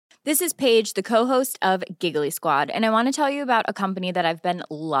This is Paige, the co-host of Giggly Squad, and I want to tell you about a company that I've been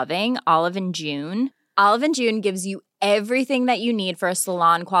loving, Olive & June. Olive & June gives you everything that you need for a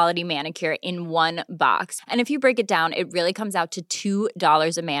salon-quality manicure in one box. And if you break it down, it really comes out to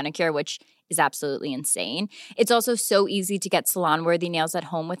 $2 a manicure, which is absolutely insane. It's also so easy to get salon-worthy nails at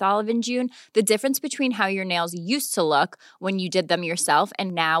home with Olive & June. The difference between how your nails used to look when you did them yourself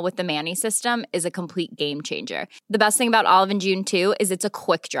and now with the Mani system is a complete game changer. The best thing about Olive & June, too, is it's a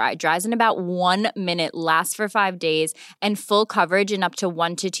quick dry. Dries in about 1 minute, lasts for 5 days, and full coverage in up to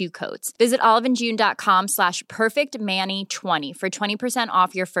 1 to 2 coats. Visit oliveandjune.com/perfectmani20 for 20%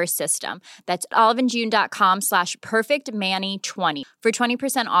 off your first system. That's oliveandjune.com/perfectmani20 for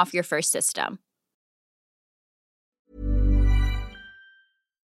 20% off your first system.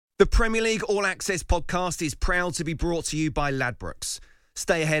 The Premier League All Access podcast is proud to be brought to you by Ladbrokes.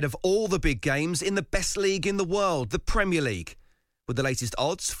 Stay ahead of all the big games in the best league in the world, the Premier League. With the latest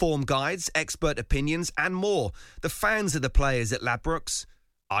odds, form guides, expert opinions and more, the fans are the players at Ladbrokes.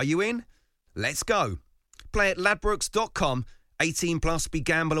 Are you in? Let's go. Play at ladbrokes.com, 18 plus,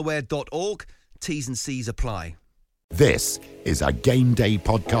 begambleaware.org. T's and C's apply. This is a Game Day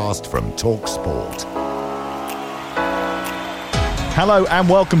podcast from TalkSport. Hello and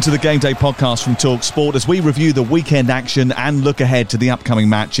welcome to the Game Day podcast from TalkSport as we review the weekend action and look ahead to the upcoming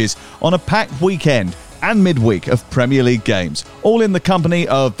matches on a packed weekend and midweek of Premier League games, all in the company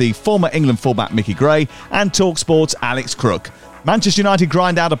of the former England fullback Mickey Gray and TalkSport's Alex Crook. Manchester United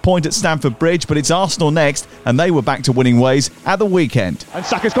grind out a point at Stamford Bridge, but it's Arsenal next, and they were back to winning ways at the weekend. And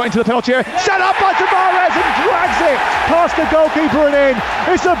Saka's got into the penalty area, set up by Tavares and drags it past the goalkeeper and in.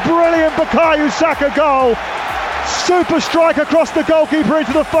 It's a brilliant Bukayo Saka goal. Super strike across the goalkeeper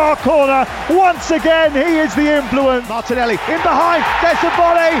into the far corner. Once again, he is the influence. Martinelli in behind, gets the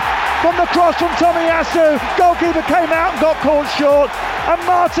volley from the cross from Tomiyasu. Goalkeeper came out and got caught short. And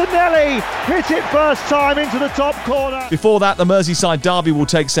Martinelli hit it first time into the top corner. Before that, the Merseyside derby will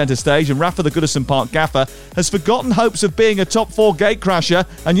take centre stage, and Rafa the Goodison Park gaffer has forgotten hopes of being a top 4 gatecrasher,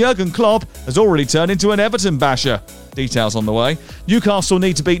 and Jurgen Klopp has already turned into an Everton basher. Details on the way. Newcastle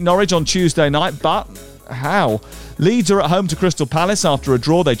need to beat Norwich on Tuesday night, but how? Leeds are at home to Crystal Palace after a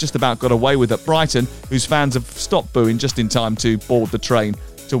draw they just about got away with at Brighton, whose fans have stopped booing just in time to board the train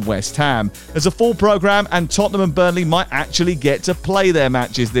to West Ham. There's a full programme, and Tottenham and Burnley might actually get to play their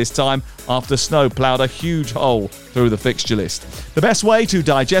matches this time after snow ploughed a huge hole through the fixture list. The best way to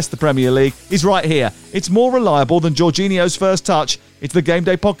digest the Premier League is right here. It's more reliable than Jorginho's first touch. It's the Game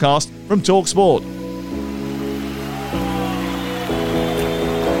Day podcast from TalkSport.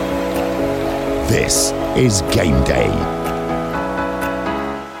 This is Game Day.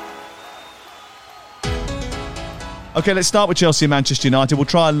 Okay, let's start with Chelsea and Manchester United. We'll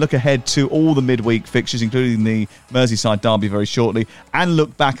try and look ahead to all the midweek fixtures, including the Merseyside derby very shortly, and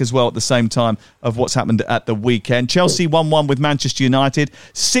look back as well at the same time of what's happened at the weekend. Chelsea 1-1 with Manchester United,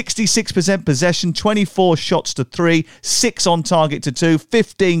 66% possession, 24 shots to 3, 6 on target to 2,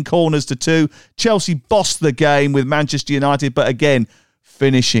 15 corners to 2. Chelsea bossed the game with Manchester United, but again,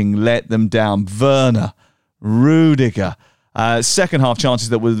 finishing let them down. Werner, Rudiger, second half chances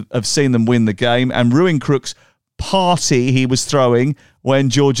that would have seen them win the game, and Ruin Crook's party he was throwing when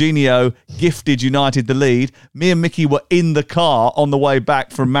Jorginho gifted United the lead. Me and Mickey were in the car on the way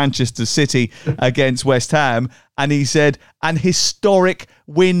back from Manchester City against West Ham, and he said an historic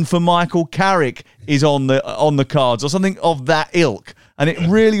win for Michael Carrick is on the cards, or something of that ilk. And it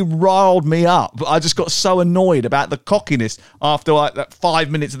really riled me up. I just got so annoyed about the cockiness after like that 5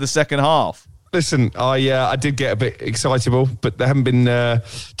 minutes of the second half. Listen, I did get a bit excitable, but there haven't been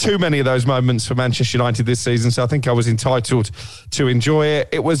too many of those moments for Manchester United this season, so I think I was entitled to enjoy it.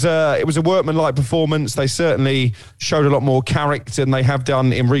 It was a workmanlike performance. They certainly showed a lot more character than they have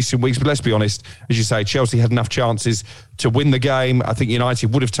done in recent weeks, but let's be honest, as you say, Chelsea had enough chances to win the game. I think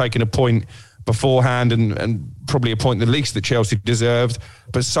United would have taken a point beforehand and probably a point the least that Chelsea deserved,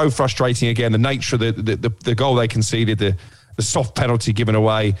 but so frustrating again, the nature of the goal they conceded, the soft penalty given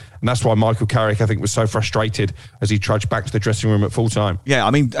away, and that's why Michael Carrick, I think, was so frustrated as he trudged back to the dressing room at full time. Yeah, I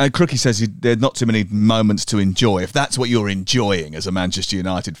mean, Crookie says there are not too many moments to enjoy. If that's what you're enjoying as a Manchester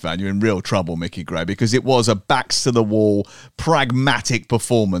United fan, you're in real trouble, Mickey Gray, because it was a backs-to-the-wall, pragmatic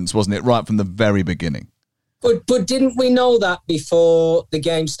performance, wasn't it, right from the very beginning? But didn't we know that before the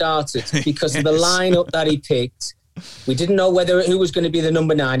game started? Because of the lineup that he picked. We didn't know who was going to be the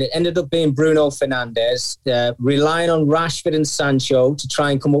number 9. It ended up being Bruno Fernandes, relying on Rashford and Sancho to try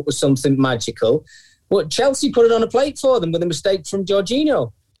and come up with something magical. But Chelsea put it on a plate for them with a mistake from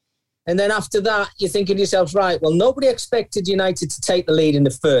Jorginho. And then after that, you're thinking to yourself, right, well, nobody expected United to take the lead in the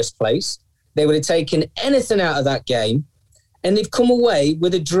first place. They would have taken anything out of that game. and they've come away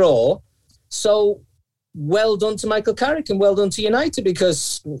with a draw. So well done to Michael Carrick and well done to United,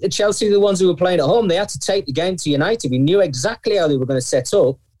 because Chelsea, the ones who were playing at home, they had to take the game to United. We knew exactly how they were going to set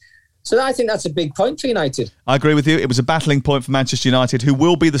up. So I think that's a big point for United. I agree with you. It was a battling point for Manchester United, who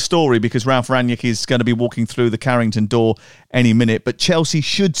will be the story because Ralf Rangnick is going to be walking through the Carrington door any minute. But Chelsea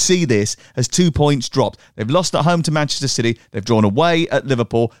should see this as 2 points dropped. They've lost at home to Manchester City. They've drawn away at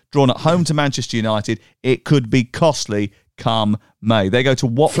Liverpool, drawn at home to Manchester United. It could be costly come May. They go to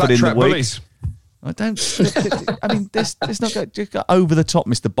Watford in the week. Bullies. I mean, there's not just go over the top,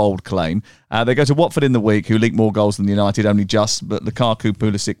 Mr. Bold claim. They go to Watford in the week, who leak more goals than United, only just. But Lukaku,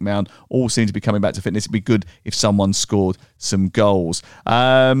 Pulisic, Mount all seem to be coming back to fitness. It'd be good if someone scored some goals.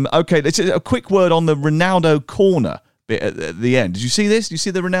 Okay, let's a quick word on the Ronaldo corner bit at the end. Did you see this? Did you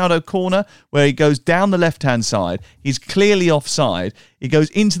see the Ronaldo corner where he goes down the left-hand side? He's clearly offside. He goes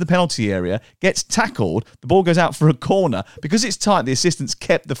into the penalty area, gets tackled. The ball goes out for a corner. Because it's tight, the assistants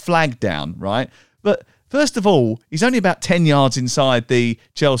kept the flag down, right? But first of all, he's only about 10 yards inside the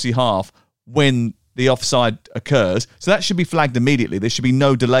Chelsea half when the offside occurs. So that should be flagged immediately. There should be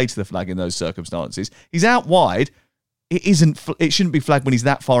no delay to the flag in those circumstances. He's out wide. It shouldn't be flagged when he's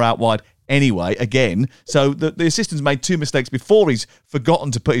that far out wide anyway, again. So the assistant's made 2 mistakes before he's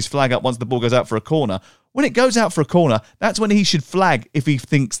forgotten to put his flag up once the ball goes out for a corner. When it goes out for a corner, that's when he should flag if he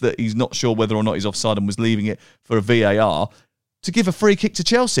thinks that he's not sure whether or not he's offside and was leaving it for a VAR to give a free kick to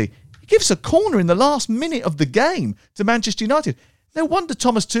Chelsea. He gives a corner in the last minute of the game to Manchester United. No wonder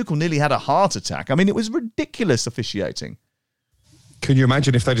Thomas Tuchel nearly had a heart attack. I mean, it was ridiculous officiating. Can you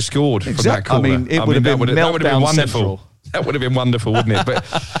imagine if they'd have scored from that corner? I mean, it would have been meltdown wonderful. central. That would have been wonderful, wouldn't it? But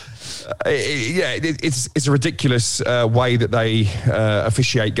it's a ridiculous way that they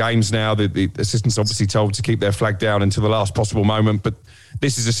officiate games now. The assistants obviously told to keep their flag down until the last possible moment. But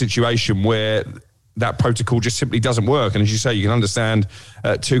this is a situation where that protocol just simply doesn't work. And as you say, you can understand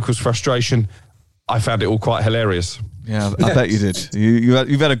Tuchel's frustration. I found it all quite hilarious. Yeah, I bet you did.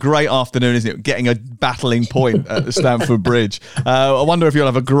 You've had a great afternoon, isn't it? Getting a battling point at the Stamford Bridge. I wonder if you'll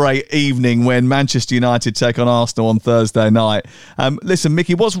have a great evening when Manchester United take on Arsenal on Thursday night. Listen,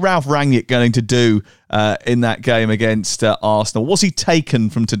 Mickey, what's Ralf Rangnick going to do in that game against Arsenal? What's he taken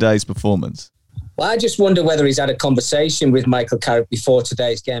from today's performance? Well, I just wonder whether he's had a conversation with Michael Carrick before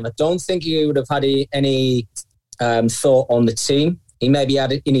today's game. I don't think he would have had any thought on the team. He maybe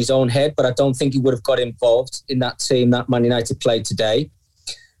had it in his own head, but I don't think he would have got involved in that team that Man United played today.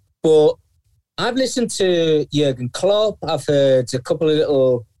 But I've listened to Jurgen Klopp. I've heard a couple of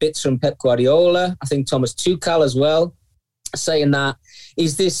little bits from Pep Guardiola. I think Thomas Tuchel as well, saying that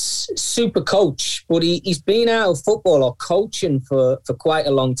he's this super coach, but he's been out of football or coaching for quite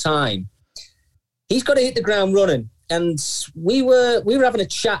a long time. He's got to hit the ground running. And we were having a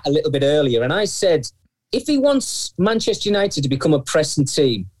chat a little bit earlier, and I said, if he wants Manchester United to become a pressing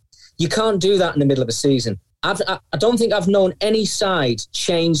team, you can't do that in the middle of a season. I don't think I've known any side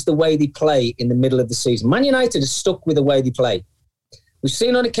change the way they play in the middle of the season. Man United is stuck with the way they play. We've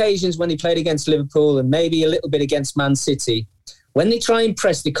seen on occasions when they played against Liverpool and maybe a little bit against Man City, when they try and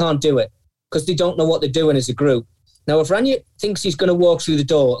press, they can't do it because they don't know what they're doing as a group. Now, if Rangnick thinks he's going to walk through the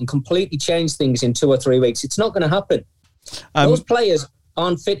door and completely change things in 2 or 3 weeks, it's not going to happen. Those players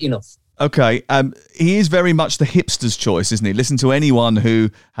aren't fit enough. Okay, he is very much the hipster's choice, isn't he? Listen to anyone who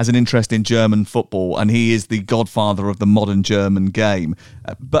has an interest in German football, and he is the godfather of the modern German game.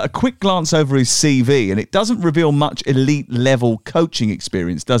 But a quick glance over his CV, and it doesn't reveal much elite-level coaching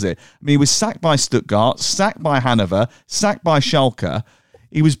experience, does it? I mean, he was sacked by Stuttgart, sacked by Hanover, sacked by Schalke.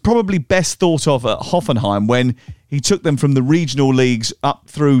 He was probably best thought of at Hoffenheim when he took them from the regional leagues up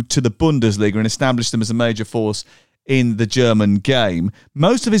through to the Bundesliga and established them as a major force in the German game.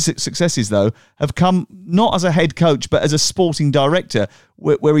 Most of his successes, though, have come not as a head coach, but as a sporting director,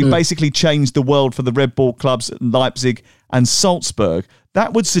 where he basically changed the world for the Red Bull clubs Leipzig and Salzburg.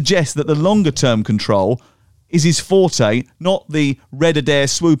 That would suggest that the longer-term control is his forte, not the Red Adair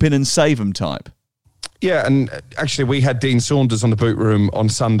swoop in and save him type. Yeah, and actually we had Dean Saunders on the boot room on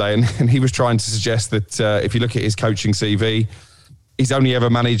Sunday, and he was trying to suggest that if you look at his coaching CV, he's only ever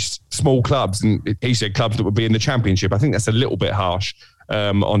managed small clubs, and he said clubs that would be in the Championship. I think that's a little bit harsh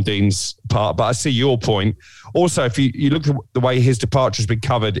on Dean's part, but I see your point. Also, if you look at the way his departure has been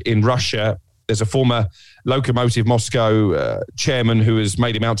covered in Russia, there's a former Lokomotiv Moscow chairman who has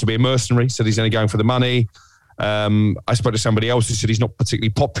made him out to be a mercenary, said he's only going for the money. I spoke to somebody else who said he's not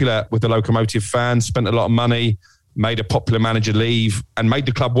particularly popular with the Lokomotiv fans, spent a lot of money, made a popular manager leave, and made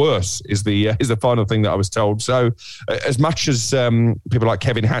the club worse, is the final thing that I was told. So as much as people like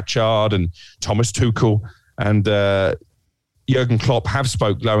Kevin Hatchard and Thomas Tuchel and Jurgen Klopp have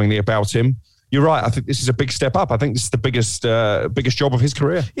spoke glowingly about him, you're right. I think this is a big step up. I think this is the biggest job of his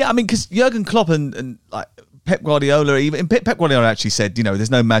career. Yeah, I mean, because Jurgen Klopp and like Pep Guardiola, even Pep Guardiola actually said, there's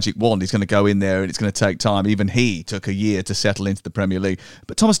no magic wand. He's going to go in there and it's going to take time. Even he took a year to settle into the Premier League.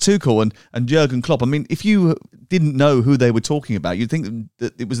 But Thomas Tuchel and Jurgen Klopp, I mean, if you didn't know who they were talking about, you'd think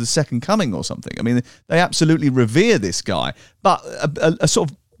that it was the second coming or something. I mean, they absolutely revere this guy. But a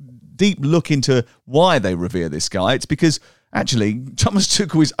sort of deep look into why they revere this guy, it's because actually Thomas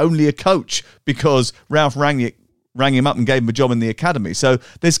Tuchel is only a coach because Ralf Rangnick rang him up and gave him a job in the academy. So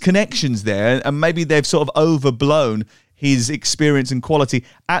there's connections there, and maybe they've sort of overblown his experience and quality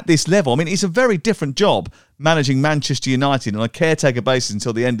at this level. I mean, it's a very different job managing Manchester United on a caretaker basis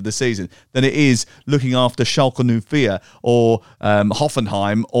until the end of the season than it is looking after Schalke 04 or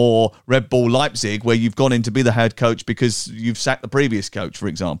Hoffenheim or Red Bull Leipzig, where you've gone in to be the head coach because you've sacked the previous coach, for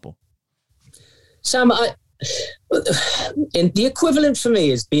example. Sam, and the equivalent for me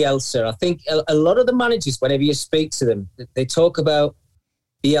is Bielsa. I think a lot of the managers, whenever you speak to them, they talk about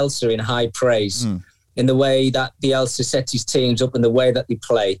Bielsa in high praise in the way that Bielsa sets his teams up and the way that they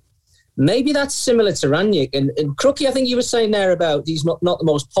play. Maybe that's similar to Rangnick. And Crookie, I think you were saying there about he's not the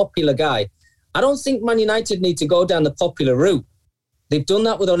most popular guy. I don't think Man United need to go down the popular route. They've done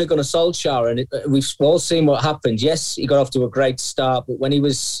that with Ole Gunnar Solskjaer, and we've all seen what happened. Yes, he got off to a great start, but when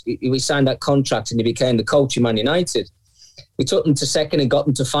he signed that contract and he became the coach of Man United, he took them to second and got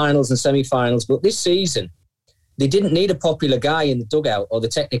them to finals and semi-finals. But this season, they didn't need a popular guy in the dugout or the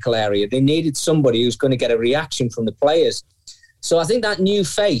technical area. They needed somebody who's going to get a reaction from the players. So I think that new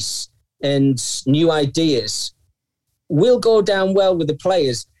face and new ideas will go down well with the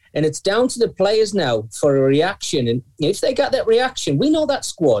players. And it's down to the players now for a reaction. And if they get that reaction, we know that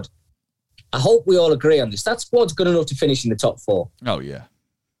squad. I hope we all agree on this. That squad's good enough to finish in the top four. Oh, yeah.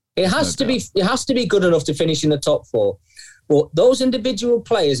 It has to be good enough to finish in the top four. But those individual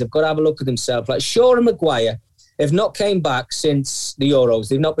players have got to have a look at themselves. Like Shaw and Maguire have not came back since the Euros.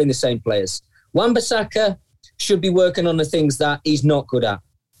 They've not been the same players. Wan-Bissaka should be working on the things that he's not good at,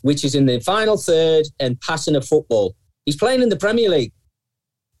 which is in the final third and passing a football. He's playing in the Premier League.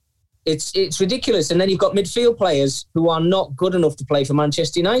 It's ridiculous. And then you've got midfield players who are not good enough to play for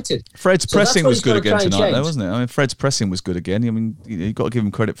Manchester United. Fred's pressing was good again tonight, though, wasn't it? I mean, Fred's pressing was good again. I mean, you've got to give him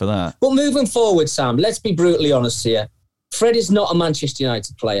credit for that. But moving forward, Sam, let's be brutally honest here. Fred is not a Manchester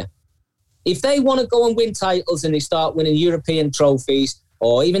United player. If they want to go and win titles and they start winning European trophies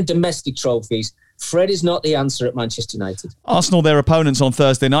or even domestic trophies, Fred is not the answer at Manchester United. Arsenal, their opponents on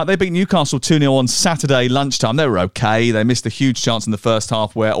Thursday night, they beat Newcastle 2-0 on Saturday lunchtime. They were okay. They missed a huge chance in the first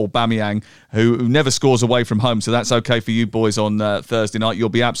half where Aubameyang, who never scores away from home, so that's okay for you boys on Thursday night. You'll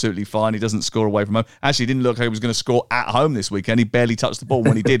be absolutely fine. He doesn't score away from home. Actually, he didn't look like he was going to score at home this weekend. He barely touched the ball.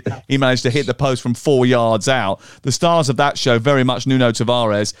 When he did, he managed to hit the post from 4 yards out. The stars of that show, very much Nuno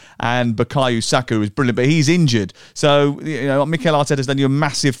Tavares and Bukayo Saka, who is brilliant, but he's injured. So, Mikel Arteta's done you a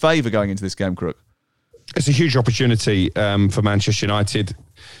massive favour going into this game, Crook. It's a huge opportunity for Manchester United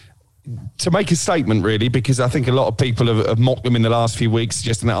to make a statement, really, because I think a lot of people have mocked them in the last few weeks,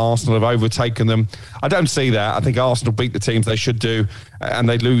 suggesting that Arsenal have overtaken them. I don't see that. I think Arsenal beat the teams they should do, and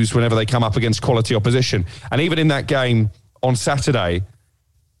they lose whenever they come up against quality opposition. And even in that game on Saturday,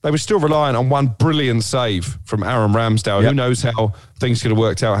 they were still reliant on one brilliant save from Aaron Ramsdale. Yep. Who knows how things could have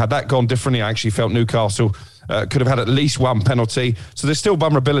worked out. Had that gone differently, I actually felt Newcastle could have had at least one penalty. So there's still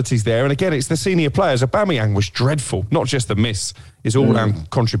vulnerabilities there. And again, it's the senior players. Aubameyang was dreadful, not just the miss, his all-round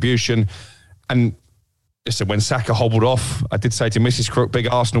contribution. And listen, when Saka hobbled off, I did say to Mrs. Crook,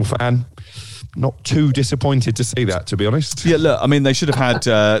 big Arsenal fan, not too disappointed to see that, to be honest. Yeah, look, I mean, they should have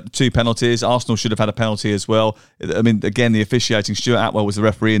had 2 penalties. Arsenal should have had a penalty as well. I mean, again, the officiating, Stuart Atwell was the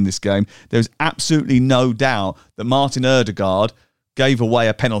referee in this game. There's absolutely no doubt that Martin Ødegaard gave away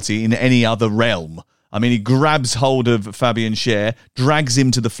a penalty in any other realm. I mean, he grabs hold of Fabian Schär, drags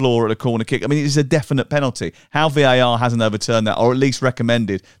him to the floor at a corner kick. I mean, it's a definite penalty. How VAR hasn't overturned that, or at least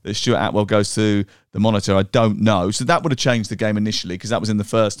recommended that Stuart Atwell goes to the monitor, I don't know. So that would have changed the game initially, because that was in the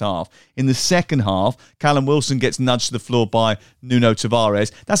first half. In the second half, Callum Wilson gets nudged to the floor by Nuno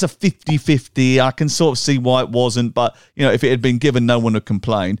Tavares. That's a 50-50. I can sort of see why it wasn't, but, if it had been given, no one would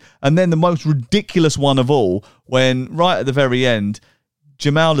complain. And then the most ridiculous one of all, when right at the very end,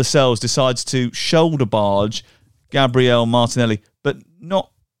 Jamal Lascelles decides to shoulder barge Gabriel Martinelli, but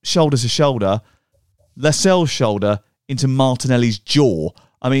not shoulder to shoulder, Lascelles' shoulder into Martinelli's jaw.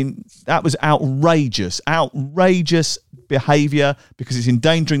 I mean, that was outrageous behaviour because it's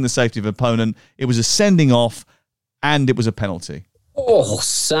endangering the safety of an opponent. It was a sending off and it was a penalty. Oh,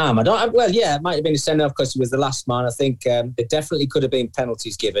 Sam, it might have been a send off because he was the last man. I think there definitely could have been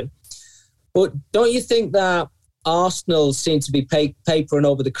penalties given. But don't you think that Arsenal seem to be papering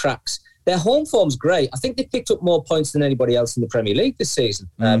over the cracks? Their home form's great. I think they picked up more points than anybody else in the Premier League this season,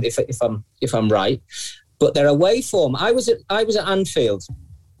 if I'm right. But their away form, I was at Anfield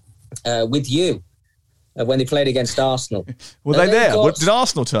with you when they played against Arsenal. Were they there? Did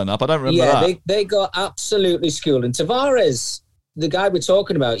Arsenal turn up? I don't remember that. Yeah, they got absolutely schooled. And Tavares, the guy we're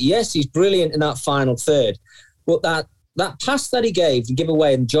talking about, yes, he's brilliant in that final third. But that pass that he gave and give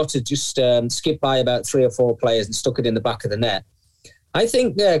away, and Jota just skipped by about 3 or 4 players and stuck it in the back of the net. I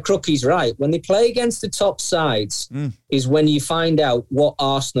think Crookie's right. When they play against the top sides is when you find out what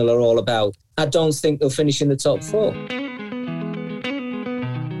Arsenal are all about. I don't think they'll finish in the top 4.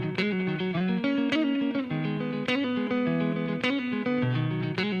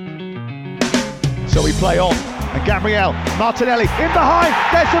 So we play on. And Gabriel Martinelli in behind,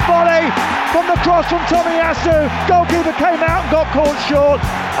 gets a volley from the cross from Tomiyasu. Goalkeeper came out and got caught short.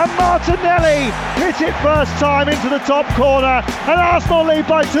 And Martinelli hit it first time into the top corner. And Arsenal lead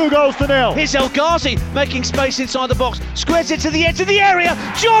by 2-0. Here's El Ghazi making space inside the box. Squares it to the edge of the area.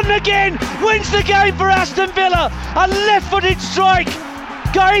 John McGinn wins the game for Aston Villa. A left-footed strike.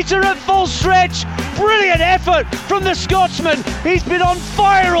 Gaeta at full stretch. Brilliant effort from the Scotsman. He's been on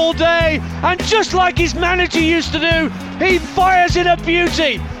fire all day, and just like his manager used to do, he fires in a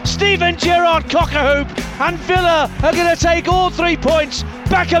beauty. Steven Gerrard cock-a-hoop, and Villa are going to take all 3 points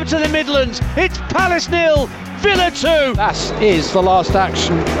back up to the Midlands. It's Palace 0, Villa 2. That is the last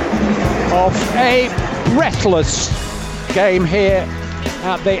action of a breathless game here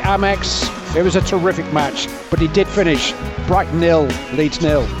at the Amex. It was a terrific match, but he did finish. Brighton 0, Leeds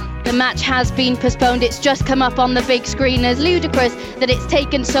 0. The match has been postponed. It's just come up on the big screen. It's ludicrous that it's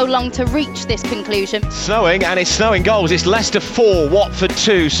taken so long to reach this conclusion. Snowing, and it's snowing goals. It's Leicester 4, Watford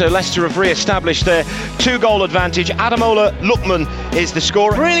 2. So Leicester have re-established their 2-goal advantage. Ademola Lookman is the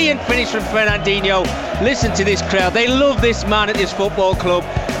scorer. Brilliant finish from Fernandinho. Listen to this crowd. They love this man at this football club,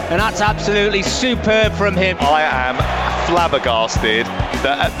 and that's absolutely superb from him. I am flabbergasted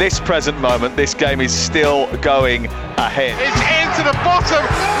that at this present moment this game is still going ahead. It's into the bottom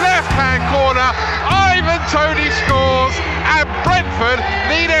left-hand corner. Ivan Toney scores, and Brentford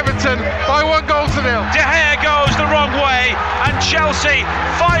lead Everton by 1-0. De Gea goes the wrong way, and Chelsea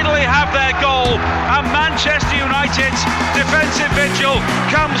finally have their goal, and Manchester United's defensive vigil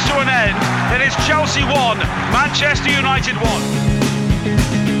comes to an end. It is Chelsea 1, Manchester United 1.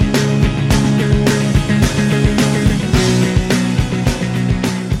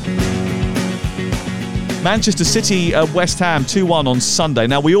 Manchester City, West Ham 2-1 on Sunday.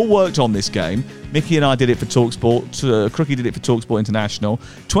 Now, we all worked on this game. Mickey and I did it for TalkSport. Crookie did it for TalkSport International.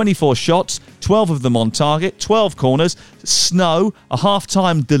 24 shots, 12 of them on target, 12 corners, snow, a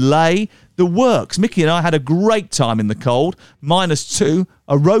half-time delay. The works. Mickey and I had a great time in the cold. -2,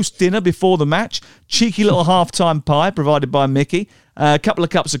 a roast dinner before the match, cheeky little half-time pie provided by Mickey, a couple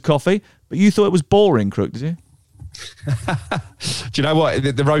of cups of coffee. But you thought it was boring, Crook, did you? Do you know what?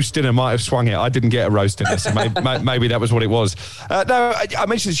 The roast dinner might have swung it. I didn't get a roast dinner, so maybe that was what it was. No, I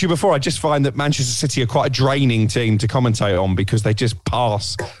mentioned this to you before. I just find that Manchester City are quite a draining team to commentate on because they just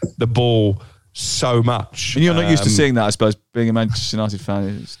pass the ball so much. And you're not used to seeing that, I suppose, being a Manchester United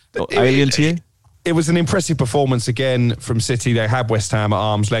fan. It's alien to you? It was an impressive performance again from City. They had West Ham at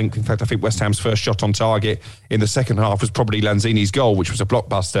arm's length. In fact, I think West Ham's first shot on target in the second half was probably Lanzini's goal, which was a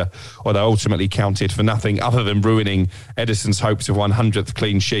blockbuster, although ultimately counted for nothing other than ruining Edison's hopes of 100th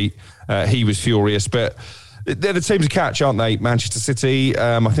clean sheet. He was furious, but they're the team to catch, aren't they, Manchester City?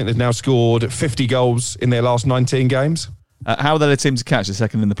 I think they've now scored 50 goals in their last 19 games. How are they the team to catch? The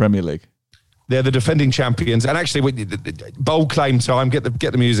second in the Premier League? They're the defending champions. And actually, bold claim time. Get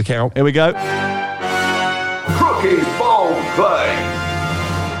the music out. Here we go. Crookie's bold claim.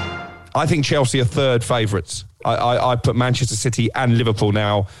 I think Chelsea are third favourites. I put Manchester City and Liverpool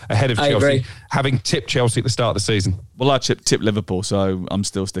now ahead of Chelsea, having tipped Chelsea at the start of the season. Well, I tipped Liverpool, so I'm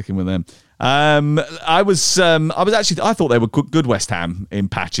still sticking with them. I thought they were good West Ham in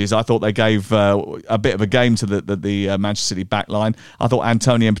patches. I thought they gave a bit of a game to the Manchester City backline. I thought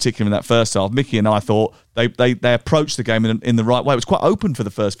Antonio in particular in that first half. Mickey and I thought they approached the game in the right way. It was quite open for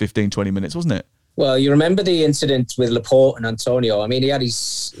the first 15-20 minutes, wasn't it? Well, you remember the incident with Laporte and Antonio. I mean, he had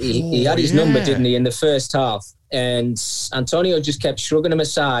his number, didn't he, in the first half? And Antonio just kept shrugging him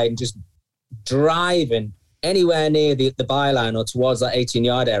aside and just driving anywhere near the byline or towards that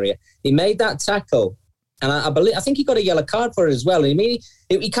 18-yard area. He made that tackle, and I think he got a yellow card for it as well. I mean,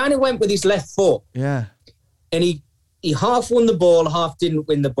 he kind of went with his left foot. Yeah. And he half won the ball, half didn't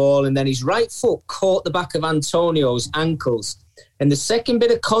win the ball, and then his right foot caught the back of Antonio's ankles. And the second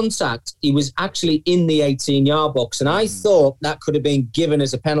bit of contact, he was actually in the 18-yard box. And I thought that could have been given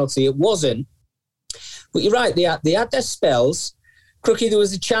as a penalty. It wasn't. But you're right, they had their spells. Crookie, there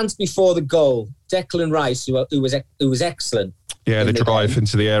was a chance before the goal. Declan Rice, who was excellent. Yeah, the drive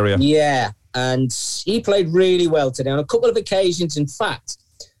into the area. Yeah, and he played really well today on a couple of occasions. In fact,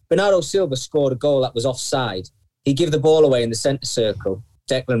 Bernardo Silva scored a goal that was offside. He gave the ball away in the centre circle.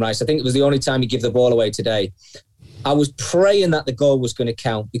 Declan Rice, I think it was the only time he gave the ball away today. I was praying that the goal was going to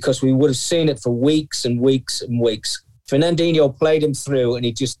count because we would have seen it for weeks and weeks and weeks. Fernandinho played him through and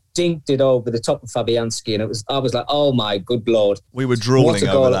he just dinked it over the top of Fabianski, and I was like, oh my good Lord. We were drooling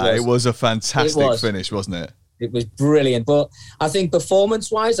over that. It was a fantastic finish, wasn't it? It was brilliant. But I think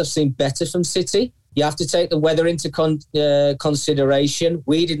performance-wise, I've seen better from City. You have to take the weather into consideration.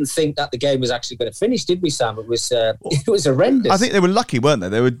 We didn't think that the game was actually going to finish, did we, Sam? It was horrendous. I think they were lucky, weren't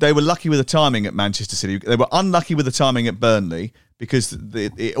they? They were lucky with the timing at Manchester City. They were unlucky with the timing at Burnley because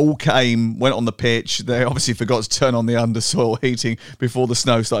it all went on the pitch. They obviously forgot to turn on the undersoil heating before the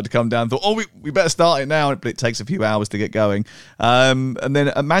snow started to come down. Thought, we better start it now. But it takes a few hours to get going. And then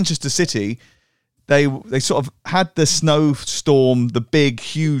at Manchester City, They sort of had the snowstorm, the big,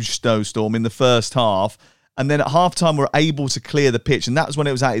 huge snowstorm in the first half. And then at halftime, were able to clear the pitch. And that was when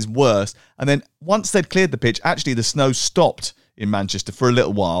it was at its worst. And then once they'd cleared the pitch, actually the snow stopped in Manchester for a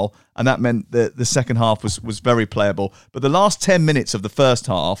little while. And that meant that the second half was very playable. But the last 10 minutes of the first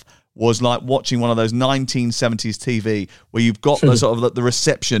half was like watching one of those 1970s TV where you've got the sort of the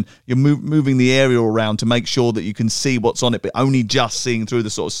reception, you're moving the area around to make sure that you can see what's on it, but only just seeing through the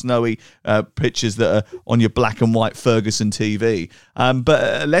sort of snowy pictures that are on your black and white Ferguson TV.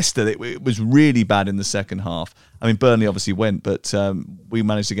 But Leicester, it was really bad in the second half. I mean, Burnley obviously went, but we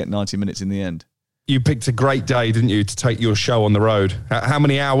managed to get 90 minutes in the end. You picked a great day, didn't you, to take your show on the road? How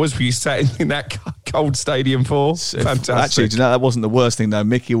many hours were you sat in that cold stadium for? Fantastic. Actually, do you know, that wasn't the worst thing, though.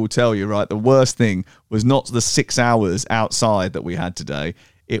 Mickey will tell you, right? The worst thing was not the 6 hours outside that we had today.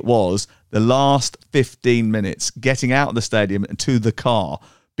 It was the last 15 minutes getting out of the stadium and to the car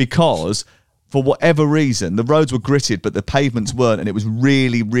because, for whatever reason, the roads were gritted, but the pavements weren't, and it was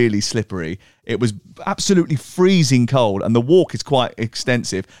really, really slippery. It was absolutely freezing cold, and the walk is quite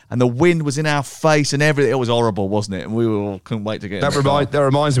extensive, and the wind was in our face and everything. It was horrible, wasn't it? And we all couldn't wait to get That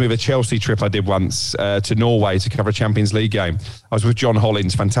reminds me of a Chelsea trip I did once to Norway to cover a Champions League game. I was with John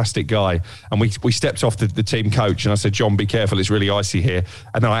Hollins, fantastic guy, and we stepped off the team coach, and I said, John, be careful, it's really icy here.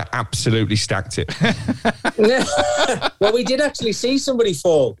 And then I absolutely stacked it. Well, we did actually see somebody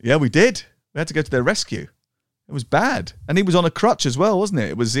fall. Yeah, we did. We had to go to their rescue. It was bad. And he was on a crutch as well, wasn't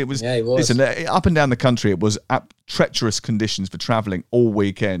it? It was. Yeah, he was. Listen, up and down the country, it was treacherous conditions for travelling all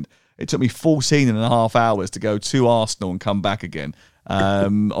weekend. It took me 14 and a half hours to go to Arsenal and come back again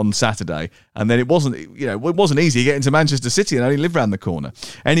on Saturday. And then it wasn't easy getting to Manchester City and only live around the corner.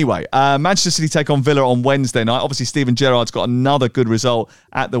 Anyway, Manchester City take on Villa on Wednesday night. Obviously, Steven Gerrard's got another good result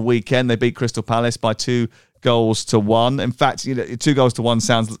at the weekend. They beat Crystal Palace by 2-1. In fact, 2-1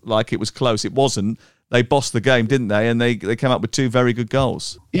 sounds like it was close. It wasn't. They bossed the game, didn't they? And they came up with 2 very good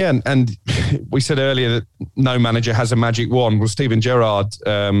goals. Yeah, and we said earlier that no manager has a magic wand. Well, Steven Gerrard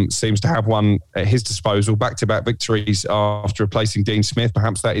seems to have one at his disposal. Back-to-back victories after replacing Dean Smith.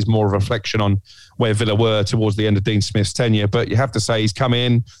 Perhaps that is more a reflection on where Villa were towards the end of Dean Smith's tenure. But you have to say he's come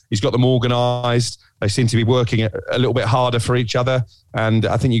in, he's got them organised. They seem to be working a little bit harder for each other. And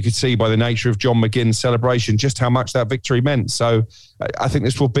I think you could see by the nature of John McGinn's celebration just how much that victory meant. So I think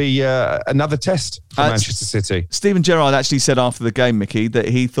this will be another test for Manchester City. Steven Gerrard actually said after the game, Mickey, that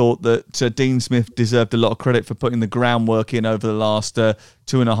he thought that Dean Smith deserved a lot of credit for putting the groundwork in over the last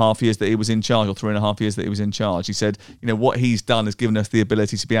 2.5 years that he was in charge, or 3.5 years that he was in charge. He said, what he's done has given us the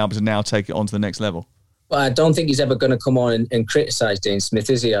ability to be able to now take it on to the next level. Well, I don't think he's ever going to come on and criticise Dean Smith,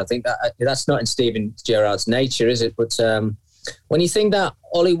 is he? I think that's not in Steven Gerrard's nature, is it? But when you think that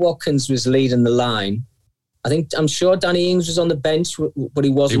Ollie Watkins was leading the line, I'm sure Danny Ings was on the bench, but he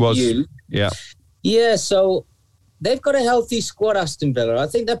wasn't. Yeah, so they've got a healthy squad, Aston Villa. I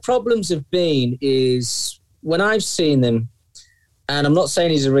think their problems have been is when I've seen them, and I'm not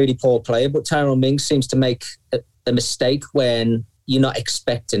saying he's a really poor player, but Tyrone Mings seems to make a mistake when you're not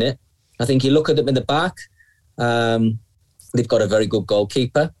expecting it. I think you look at them in the back, they've got a very good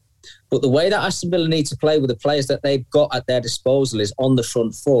goalkeeper. But the way that Aston Villa need to play with the players that they've got at their disposal is on the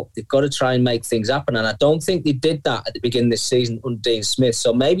front foot. They've got to try and make things happen. And I don't think they did that at the beginning of this season under Dean Smith.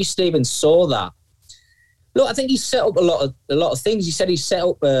 So maybe Steven saw that. Look, I think he set up a lot of things. He said he set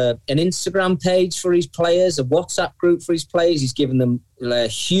up an Instagram page for his players, a WhatsApp group for his players. He's given them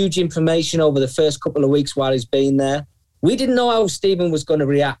huge information over the first couple of weeks while he's been there. We didn't know how Steven was going to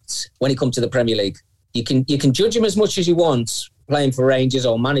react when he comes to the Premier League. You can judge him as much as you want, playing for Rangers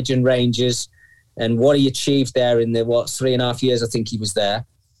or managing Rangers, and what he achieved there in the 3.5 years I think he was there.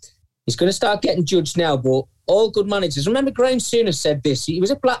 He's going to start getting judged now, but all good managers. Remember, Graham Souness said this. He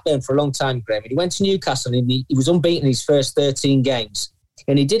was at Blackburn for a long time, Graham. He went to Newcastle and he was unbeaten in his first 13 games.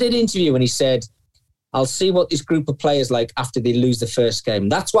 And he did an interview and he said, I'll see what this group of players like after they lose the first game.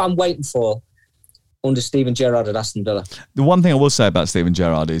 That's what I'm waiting for under Steven Gerrard at Aston Villa. The one thing I will say about Steven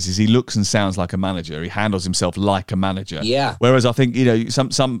Gerrard is he looks and sounds like a manager. He handles himself like a manager. Yeah. Whereas I think,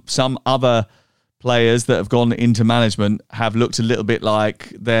 some other players that have gone into management have looked a little bit like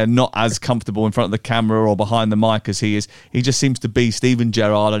they're not as comfortable in front of the camera or behind the mic as he is. He just seems to be Steven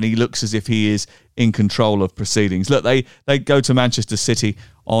Gerrard, and he looks as if he is in control of proceedings. Look, they go to Manchester City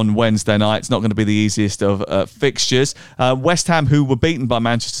on Wednesday night. It's not going to be the easiest of fixtures. West Ham, who were beaten by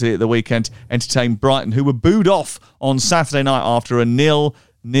Manchester City at the weekend, entertained Brighton, who were booed off on Saturday night after a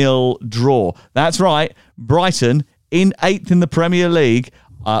 0-0 draw. That's right, Brighton, in 8th in the Premier League,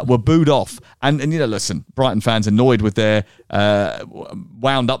 were booed off. And listen, Brighton fans annoyed with their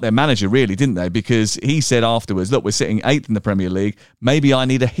wound up their manager, really, didn't they? Because he said afterwards, look, we're sitting 8th in the Premier League. Maybe I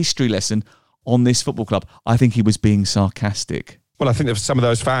need a history lesson on this football club. I think he was being sarcastic. Well, I think that some of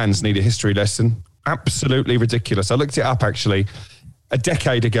those fans need a history lesson. Absolutely ridiculous. I looked it up, actually. A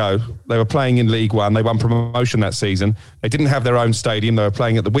decade ago, they were playing in League One. They won promotion that season. They didn't have their own stadium. They were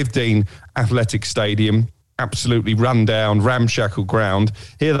playing at the Withdean Athletic Stadium. Absolutely run down, ramshackle ground.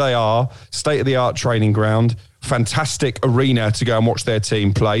 Here they are, state-of-the-art training ground, fantastic arena to go and watch their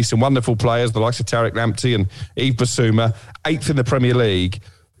team play. Some wonderful players, the likes of Tariq Lamptey and Yves Bissouma, 8th in the Premier League.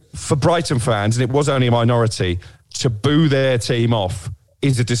 For Brighton fans, and it was only a minority, to boo their team off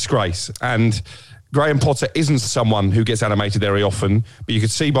is a disgrace. And Graham Potter isn't someone who gets animated very often, but you could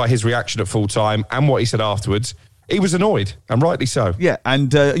see by his reaction at full time and what he said afterwards, he was annoyed, and rightly so. Yeah,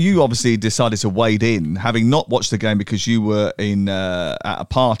 and you obviously decided to wade in, having not watched the game because you were at a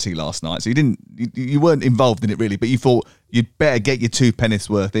party last night, so you weren't involved in it really, but you thought you'd better get your 2 pennies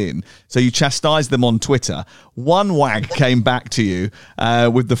worth in. So you chastised them on Twitter. One wag came back to you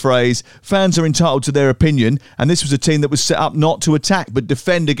with the phrase, fans are entitled to their opinion, and this was a team that was set up not to attack but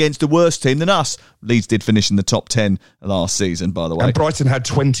defend against a worse team than us. Leeds did finish in the top 10 last season, by the way. And Brighton had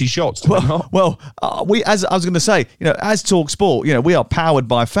 20 shots. Well, as I was going to say, as TalkSport, we are powered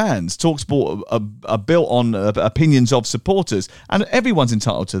by fans. TalkSport are built on opinions of supporters, and everyone's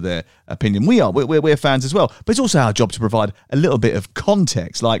entitled to their opinion. We're fans as well, but it's also our job to provide a little bit of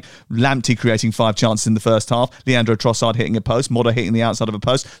context, like Lamptey creating 5 chances in the first half, Leandro Trossard hitting a post, Modder hitting the outside of a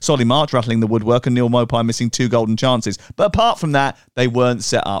post, Solly March rattling the woodwork, and Neil Mopai missing 2 golden chances. But apart from that, they weren't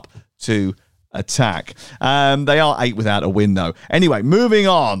set up to attack. They are 8 without a win, though. Anyway, moving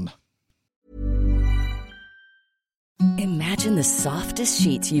on. Imagine the softest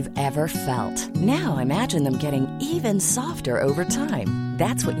sheets you've ever felt. Now imagine them getting even softer over time.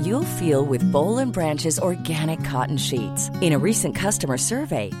 That's what you'll feel with Boll & Branch's organic cotton sheets. In a recent customer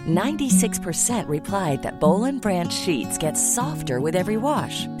survey, 96% replied that Boll & Branch sheets get softer with every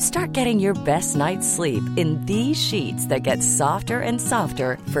wash. Start getting your best night's sleep in these sheets that get softer and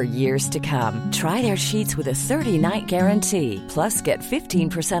softer for years to come. Try their sheets with a 30-night guarantee. Plus, get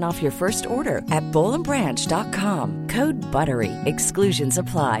 15% off your first order at bollandbranch.com. Code BUTTERY. Exclusions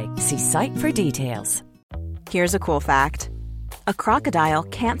apply. See site for details. Here's a cool fact. A crocodile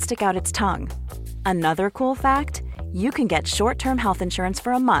can't stick out its tongue. Another cool fact, you can get short-term health insurance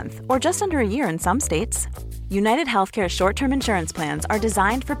for a month or just under a year in some states. United Healthcare short-term insurance plans are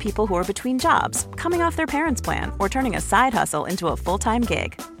designed for people who are between jobs, coming off their parents' plan, or turning a side hustle into a full-time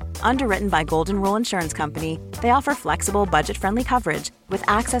gig. Underwritten by Golden Rule Insurance Company, they offer flexible, budget-friendly coverage with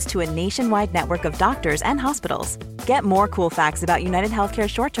access to a nationwide network of doctors and hospitals. Get more cool facts about United Healthcare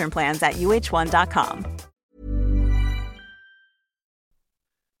short-term plans at uh1.com.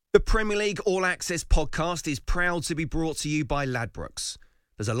 The Premier League All Access podcast is proud to be brought to you by Ladbrokes.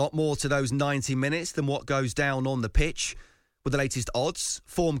 There's a lot more to those 90 minutes than what goes down on the pitch. With the latest odds,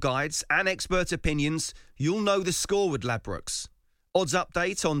 form guides and expert opinions, you'll know the score with Ladbrokes. Odds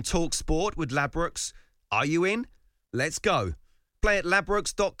update on TalkSport with Ladbrokes. Are you in? Let's go. Play at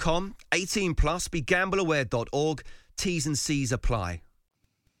ladbrokes.com, 18 plus, begambleaware.org. T's and C's apply.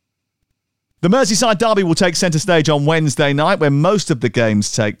 The Merseyside derby will take centre stage on Wednesday night, where most of the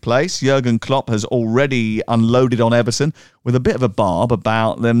games take place. Jurgen Klopp has already unloaded on Everton with a bit of a barb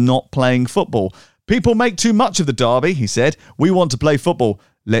about them not playing football. People make too much of the derby, he said. We want to play football.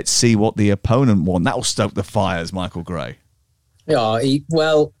 Let's see what the opponent want. That'll stoke the fires, Michael Gray. Yeah,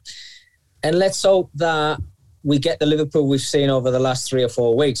 well, and let's hope that we get the Liverpool we've seen over the last 3 or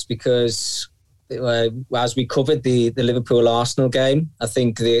 4 weeks, because as we covered the Liverpool-Arsenal game, I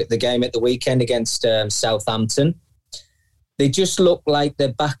think the game at the weekend against Southampton, they just look like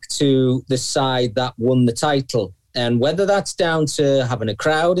they're back to the side that won the title. And whether that's down to having a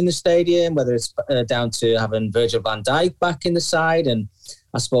crowd in the stadium, whether it's down to having Virgil van Dijk back in the side, and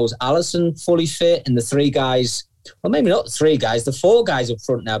I suppose Alisson fully fit, and the three guys, well, maybe not the three guys, the four guys up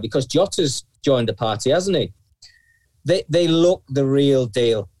front now, because Jota's joined the party, hasn't he? They look the real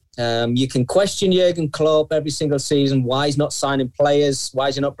deal. You can question Jurgen Klopp every single season. Why he's not signing players? Why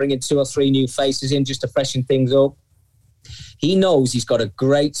is he not bringing 2 or 3 new faces in just to freshen things up? He knows he's got a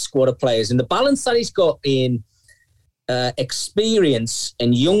great squad of players. And the balance that he's got in experience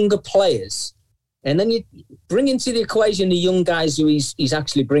and younger players, and then you bring into the equation the young guys who he's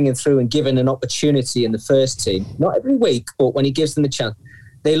actually bringing through and giving an opportunity in the first team. Not every week, but when he gives them the chance,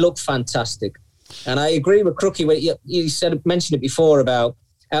 they look fantastic. And I agree with Crookie. You mentioned it before about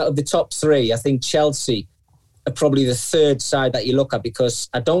out of the top 3, I think Chelsea are probably the third side that you look at, because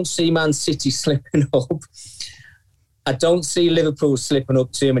I don't see Man City slipping up. I don't see Liverpool slipping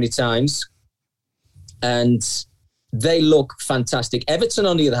up too many times. And they look fantastic. Everton,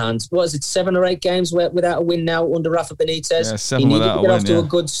 on the other hand, what is it, 7 or 8 games without a win now under Rafa Benitez? Yeah, 7 he needed without to get a off win, to a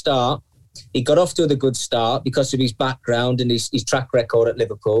good start. He got off to a good start because of his background and his track record at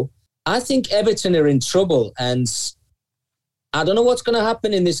Liverpool. I think Everton are in trouble, and I don't know what's going to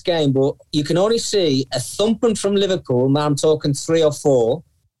happen in this game, but you can only see a thumping from Liverpool. Now I'm talking 3 or 4,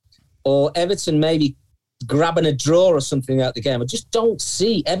 or Everton maybe grabbing a draw or something out the game. I just don't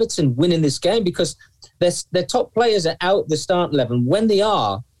see Everton winning this game because their top players are out the starting 11. When they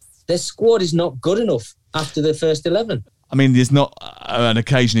are, their squad is not good enough after the first 11. I mean, there's not an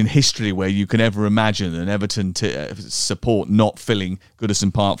occasion in history where you can ever imagine an Everton support not filling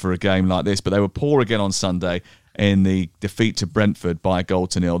Goodison Park for a game like this, but they were poor again on Sunday in the defeat to Brentford by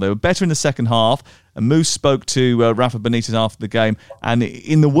 1-0. They were better in the second half, and Moose spoke to Rafa Benitez after the game, and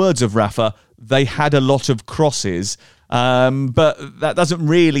in the words of Rafa, they had a lot of crosses, but that doesn't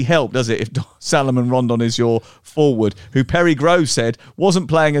really help, does it, if Salomon Rondon is your forward, who Perry Groves said wasn't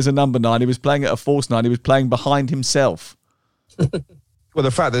playing as a number 9, he was playing at a false 9, he was playing behind himself. Well, the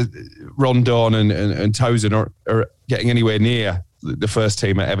fact that Rondon and Tosin are getting anywhere near the first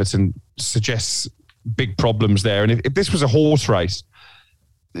team at Everton suggests big problems there. And if this was a horse race,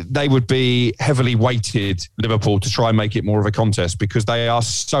 they would be heavily weighted, Liverpool, to try and make it more of a contest, because they are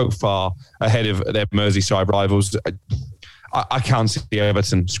so far ahead of their Merseyside rivals. I can't see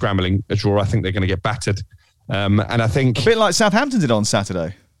Everton scrambling a draw. I think they're going to get battered. And I think... A bit like Southampton did on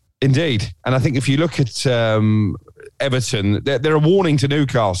Saturday. Indeed. And I think if you look at Everton, they're a warning to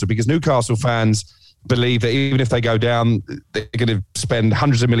Newcastle, because Newcastle fans believe that even if they go down, they're going to spend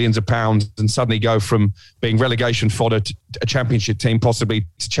hundreds of millions of pounds and suddenly go from being relegation fodder to a championship team, possibly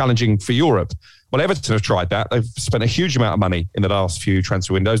to challenging for Europe. Well, Everton have tried that. They've spent a huge amount of money in the last few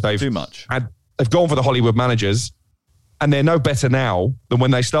transfer windows. Too much. They've gone for the Hollywood managers, and they're no better now than when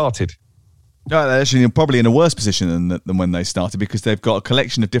they started. No, they're actually probably in a worse position than when they started, because they've got a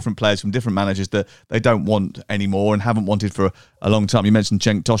collection of different players from different managers that they don't want anymore and haven't wanted for a long time. You mentioned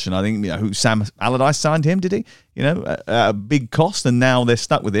Cenk Tosun. I think who Sam Allardyce signed him, did he? A big cost, and now they're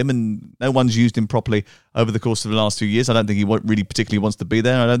stuck with him, and no one's used him properly over the course of the last few years. I don't think he really particularly wants to be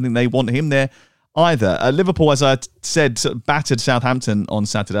there. I don't think they want him there either. Liverpool, as I said, battered Southampton on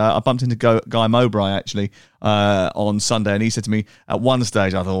Saturday. I bumped into Guy Mowbray actually on Sunday, and he said to me at one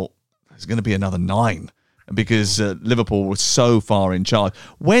stage, I thought, it's going to be another 9 because Liverpool was so far in charge.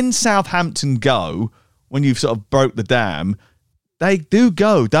 When Southampton go, when you've sort of broke the dam, they do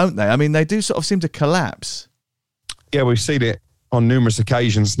go, don't they? I mean, they do sort of seem to collapse. Yeah, we've seen it on numerous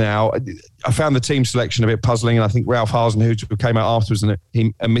occasions now. I found the team selection a bit puzzling, and I think Ralph Hasenhuttl, who came out afterwards, and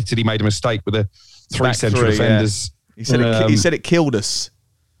he admitted he made a mistake with the 3 central defenders. Yeah. He said it killed us.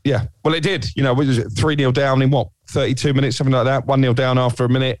 Yeah, well, it did. What was it, 3-0 down in 32 minutes, something like that, 1-0 down after a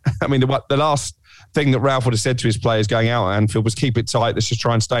minute. I mean, the last thing that Ralph would have said to his players going out at Anfield was keep it tight, let's just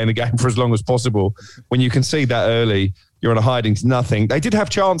try and stay in the game for as long as possible. When you concede that early, you're on a hiding to nothing. They did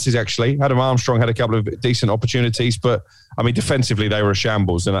have chances, actually. Adam Armstrong had a couple of decent opportunities, but, I mean, defensively, they were a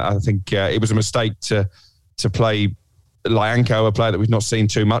shambles. And I think it was a mistake to play Lyanco, a player that we've not seen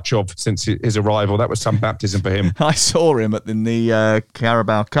too much of since his arrival. That was some baptism for him. I saw him in the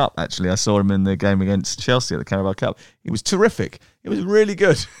Carabao Cup, actually. I saw him in the game against Chelsea at the Carabao Cup. He was terrific. It was really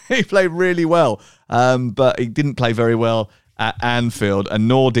good. He played really well, but he didn't play very well at Anfield, and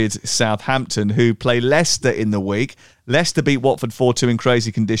nor did Southampton, who play Leicester in the week. Leicester beat Watford 4-2 in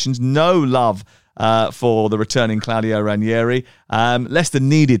crazy conditions. No love for the returning Claudio Ranieri. Leicester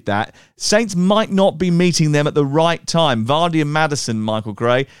needed that. Saints might not be meeting them at the right time. Vardy and Maddison, Michael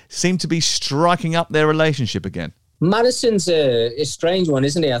Gray, seem to be striking up their relationship again. Maddison's a strange one,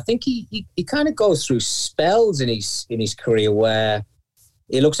 isn't he? I think he kind of goes through spells in his career where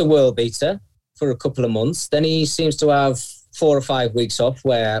he looks a world beater, for a couple of months. Then he seems to have 4 or 5 weeks off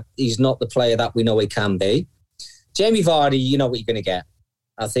where he's not the player that we know he can be. Jamie Vardy, you know what you're going to get.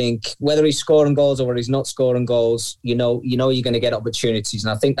 I think whether he's scoring goals or whether he's not scoring goals, you know you're going to get opportunities.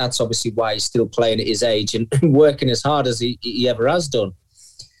 And I think that's obviously why he's still playing at his age and working as hard as he ever has done.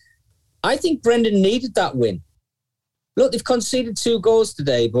 I think Brendan needed that win. Look, they've conceded 2 goals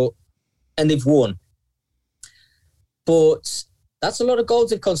today, and they've won. But that's a lot of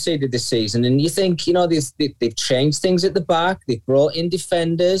goals they've conceded this season. And you think, they've changed things at the back. They've brought in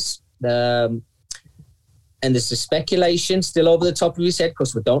defenders. And there's the speculation still over the top of his head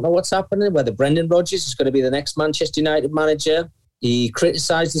because we don't know what's happening, whether Brendan Rodgers is going to be the next Manchester United manager. He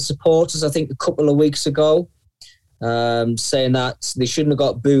criticised the supporters, I think, a couple of weeks ago, saying that they shouldn't have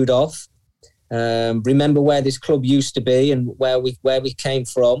got booed off. Remember where this club used to be and where we came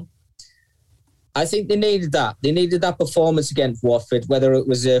from. I think they needed that. They needed that performance against Watford, whether it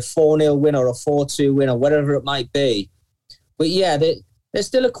was a 4-0 win or a 4-2 win or whatever it might be. But yeah, they're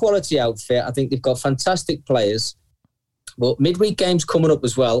still a quality outfit. I think they've got fantastic players. But midweek games coming up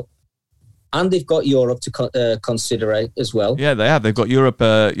as well. And they've got Europe to consider as well. Yeah, they have. They've got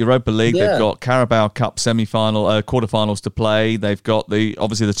Europa League. Yeah. They've got Carabao Cup semi-final, quarterfinals to play. They've got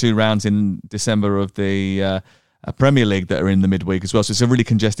obviously the 2 rounds in December of the Premier League that are in the midweek as well. So it's a really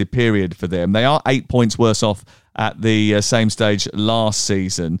congested period for them. They are 8 points worse off at the same stage last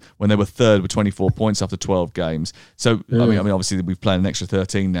season when they were third with 24 points after 12 games. So, I mean, obviously we've played an extra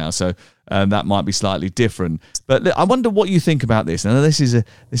 13 now, so that might be slightly different. But I wonder what you think about this. I know this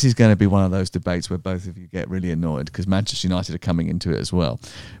is going to be one of those debates where both of you get really annoyed because Manchester United are coming into it as well.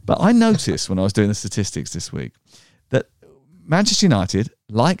 But I noticed when I was doing the statistics this week that Manchester United,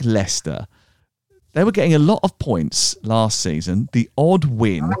 like Leicester, they were getting a lot of points last season, the odd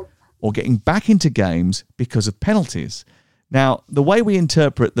win, or getting back into games because of penalties. Now, the way we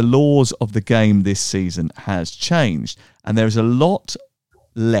interpret the laws of the game this season has changed, and there's a lot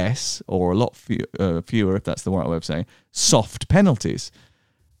less, or a lot fewer, if that's the right way of saying, soft penalties.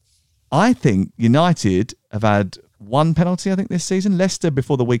 I think United have had 1 penalty, I think, this season. Leicester,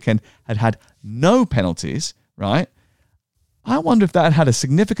 before the weekend, had no penalties, right? I wonder if that had a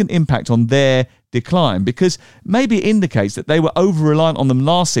significant impact on their decline, because maybe it indicates that they were over-reliant on them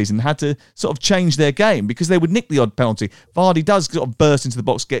last season, had to sort of change their game because they would nick the odd penalty. Vardy does sort of burst into the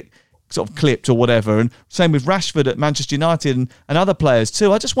box, get sort of clipped or whatever, and same with Rashford at Manchester United and other players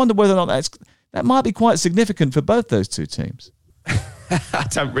too. I just wonder whether or not that might be quite significant for both those 2 teams. I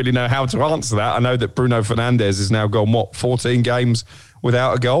don't really know how to answer that. I know that Bruno Fernandes has now gone, 14 games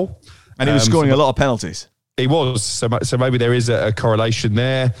without a goal? And he was scoring a lot of penalties. He was, so maybe there is a correlation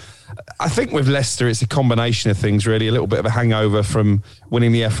there. I think with Leicester, it's a combination of things, really. A little bit of a hangover from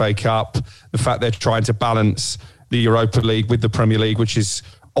winning the FA Cup, the fact they're trying to balance the Europa League with the Premier League, which is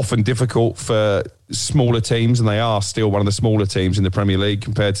often difficult for smaller teams, and they are still one of the smaller teams in the Premier League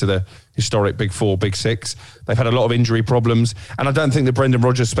compared to the historic Big 4, Big 6. They've had a lot of injury problems, and I don't think the Brendan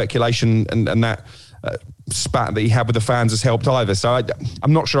Rodgers speculation and that spat that he had with the fans has helped either. So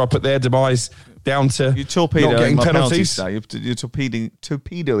I'm not sure I put their demise down to not getting penalties. You're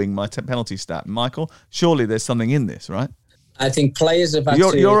torpedoing my penalty stat. Michael, surely there's something in this, right? I think players have had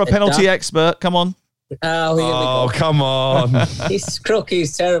You're a penalty expert. Come on. Oh, come on. He's crook.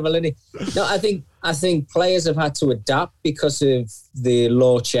 He's terrible, isn't he? No, I think players have had to adapt because of the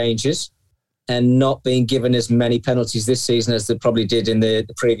law changes and not being given as many penalties this season as they probably did in the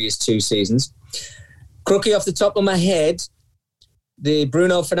previous 2 seasons. Crookie, off the top of my head, the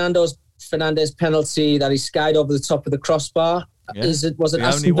Bruno Fernandes penalty that he skied over the top of the crossbar. Yeah. Was it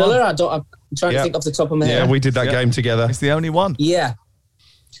Aston Villa? I'm trying to think off the top of my head. Yeah, we did that game together. It's the only one. Yeah.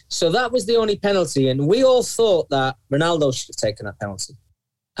 So that was the only penalty, and we all thought that Ronaldo should have taken that penalty.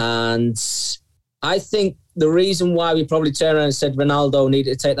 And I think the reason why we probably turned around and said Ronaldo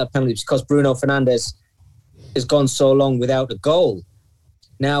needed to take that penalty is because Bruno Fernandes has gone so long without a goal.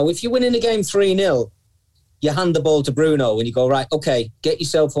 Now, if you're winning the game 3-0, you hand the ball to Bruno and you go, right, okay, get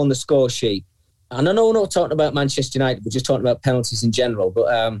yourself on the score sheet. And I know we're not talking about Manchester United, we're just talking about penalties in general,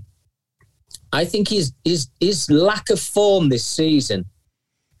 but I think his lack of form this season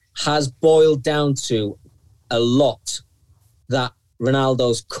has boiled down to a lot that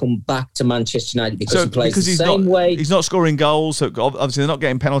Ronaldo's come back to Manchester United because he plays the same way. He's not scoring goals, so obviously they're not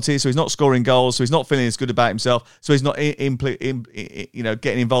getting penalties, so he's not scoring goals, so he's not feeling as good about himself, so he's not getting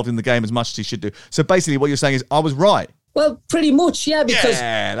involved in the game as much as he should do. So basically what you're saying is, I was right. Well, pretty much, yeah, because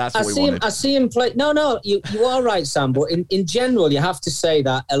that's what we wanted. I see him play. No, you are right, Sam, but in general, you have to say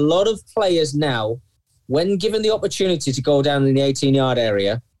that a lot of players now, when given the opportunity to go down in the 18-yard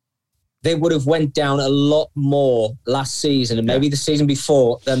area, they would have went down a lot more last season and maybe the season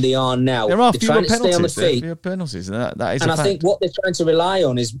before than they are now. There are they're trying to stay on the feet. Fewer penalties. That is and a I fact. think what they're trying to rely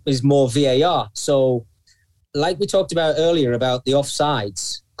on is more VAR. So, like we talked about earlier about the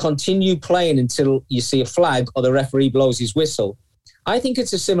offsides, continue playing until you see a flag or the referee blows his whistle. I think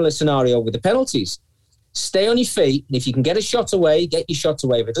it's a similar scenario with the penalties. Stay on your feet, and if you can get a shot away, get your shot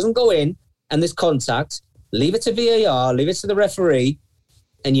away. If it doesn't go in and there's contact, leave it to VAR, leave it to the referee,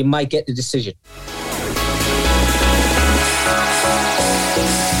 and you might get the decision.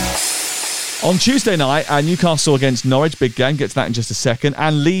 On Tuesday night, Newcastle against Norwich, big game, gets that in just a second,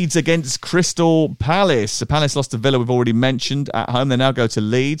 and Leeds against Crystal Palace. The Palace lost to Villa, we've already mentioned, at home. They now go to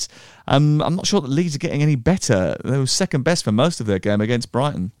Leeds. I'm not sure that Leeds are getting any better. They were second best for most of their game against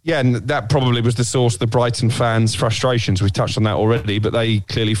Brighton. Yeah, and that probably was the source of the Brighton fans' frustrations. We touched on that already, but they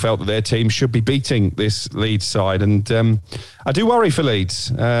clearly felt that their team should be beating this Leeds side. And I do worry for Leeds.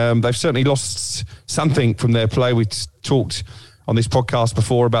 They've certainly lost something from their play. We talked on this podcast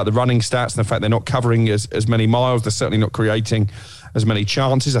before about the running stats and the fact they're not covering as many miles. They're certainly not creating as many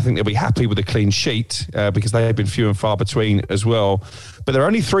chances. I think they'll be happy with a clean sheet because they have been few and far between as well. But they're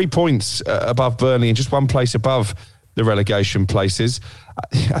only 3 points above Burnley and just one place above the relegation places.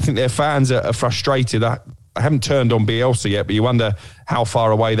 I think their fans are frustrated. I haven't turned on Bielsa yet, but you wonder how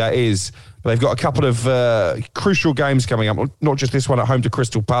far away that is. But they've got a couple of crucial games coming up, not just this one at home to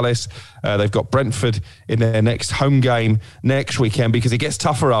Crystal Palace. They've got Brentford in their next home game next weekend because it gets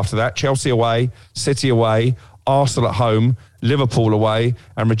tougher after that. Chelsea away, City away, Arsenal at home, Liverpool away,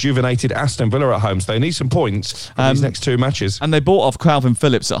 and rejuvenated Aston Villa at home. So they need some points for these next two matches. And they bought off Calvin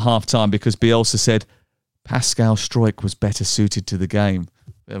Phillips at half-time because Bielsa said Pascal Struijk was better suited to the game.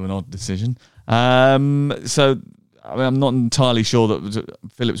 Bit of an odd decision. I'm not entirely sure that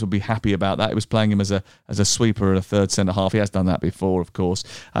Phillips would be happy about that. He was playing him as a sweeper and a third centre-half. He has done that before, of course.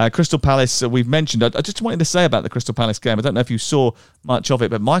 Crystal Palace, we've mentioned. I just wanted to say about the Crystal Palace game, I don't know if you saw much of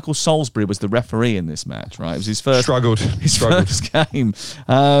it, but Michael Salisbury was the referee in this match, right? It was his first first game.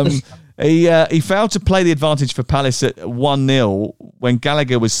 He failed to play the advantage for Palace at 1-0 when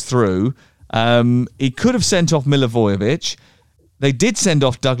Gallagher was through. He could have sent off Milivojevic. They did send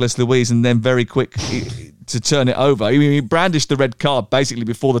off Douglas Luiz and then very quick to turn it over. He brandished the red card basically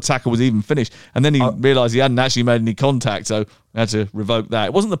before the tackle was even finished. And then he realised he hadn't actually made any contact, so we had to revoke that.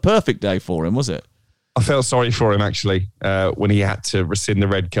 It wasn't the perfect day for him, was it? I felt sorry for him, actually, when he had to rescind the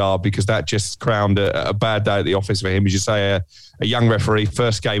red card because that just crowned a bad day at the office for him. As you say, a young referee,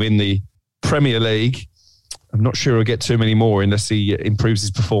 first game in the Premier League. I'm not sure he'll get too many more unless he improves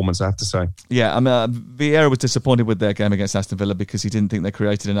his performance, I have to say. Yeah, Vieira was disappointed with their game against Aston Villa because he didn't think they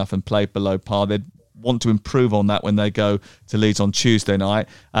created enough and played below par. They'd want to improve on that when they go to Leeds on Tuesday night.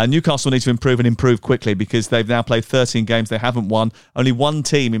 Newcastle need to improve quickly because they've now played 13 games. They haven't won. Only one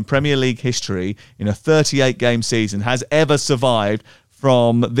team in Premier League history in a 38-game season has ever survived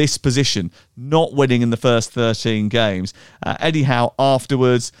from this position, not winning in the first 13 games. Eddie Howe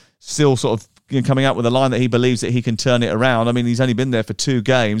afterwards still sort of coming out with a line that he believes that he can turn it around. I mean, he's only been there for 2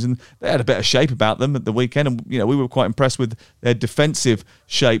 games and they had a bit of shape about them at the weekend. And, we were quite impressed with their defensive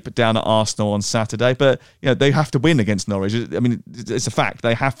shape down at Arsenal on Saturday. But, they have to win against Norwich. I mean, it's a fact.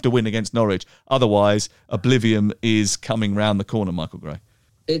 They have to win against Norwich. Otherwise, oblivion is coming round the corner, Michael Gray.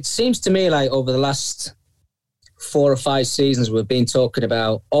 It seems to me like over the last 4 or 5 seasons, we've been talking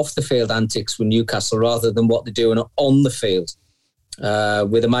about off-the-field antics with Newcastle rather than what they're doing on the field.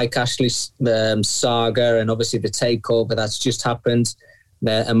 With the Mike Ashley saga and obviously the takeover that's just happened,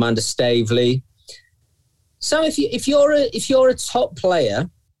 Amanda Staveley. Sam, if you're a top player,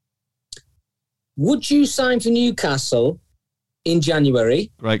 would you sign for Newcastle in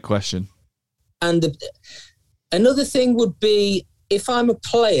January? Great question. And another thing would be, if I'm a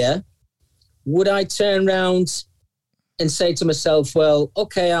player, would I turn around and say to myself, well,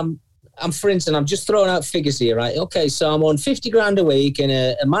 okay, I'm for instance, I'm just throwing out figures here, right? Okay, so I'm on 50 grand a week and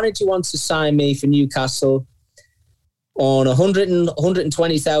a manager wants to sign me for Newcastle on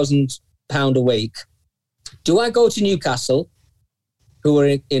 120,000 pound a week. Do I go to Newcastle, who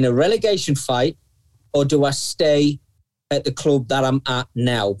are in a relegation fight, or do I stay at the club that I'm at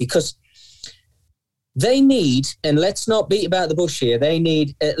now? Because they need, and let's not beat about the bush here, they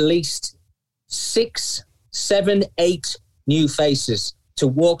need at least 6, 7, 8 new faces to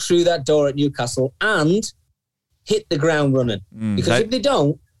walk through that door at Newcastle and hit the ground running. Because if they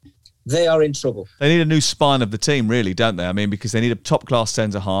don't, they are in trouble. They need a new spine of the team, really, don't they? I mean, because they need a top-class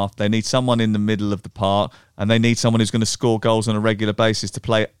centre-half, they need someone in the middle of the park, and they need someone who's going to score goals on a regular basis to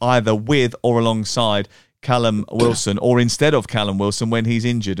play either with or alongside Callum Wilson or instead of Callum Wilson when he's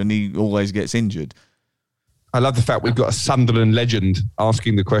injured, and he always gets injured. I love the fact we've got a Sunderland legend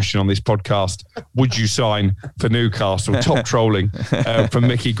asking the question on this podcast, would you sign for Newcastle? Top trolling from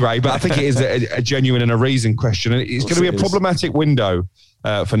Mickey Gray. But I think it is a genuine and a reason question. And it's going to be a problematic window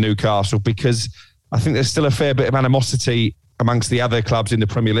for Newcastle, because I think there's still a fair bit of animosity amongst the other clubs in the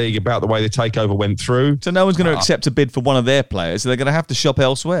Premier League about the way the takeover went through. So no one's going to accept a bid for one of their players, so they're going to have to shop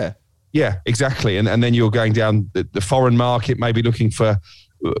elsewhere. Yeah, exactly. And then you're going down the foreign market, maybe looking for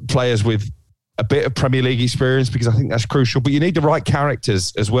players with a bit of Premier League experience, because I think that's crucial. But you need the right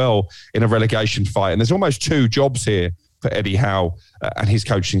characters as well in a relegation fight. And there's almost two jobs here for Eddie Howe and his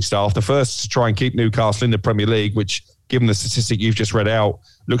coaching staff. The first is to try and keep Newcastle in the Premier League, which, given the statistic you've just read out,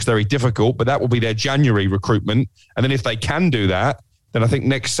 looks very difficult. But that will be their January recruitment. And then if they can do that, then I think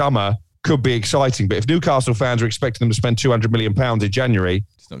next summer could be exciting. But if Newcastle fans are expecting them to spend £200 million in January,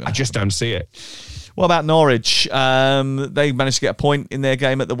 I just don't see it. What about Norwich? They managed to get a point in their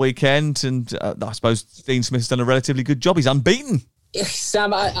game at the weekend, and I suppose Dean Smith's done a relatively good job. He's unbeaten.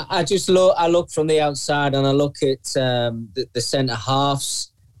 Sam, I just look from the outside, and I look at the centre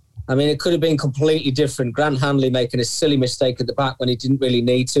halves. I mean, it could have been completely different. Grant Hanley making a silly mistake at the back when he didn't really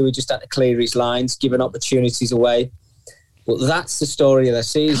need to. He just had to clear his lines, giving opportunities away. But that's the story of the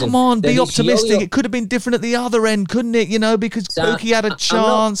season. Come on, be optimistic. It could have been different at the other end, couldn't it? You know, because Pukki had a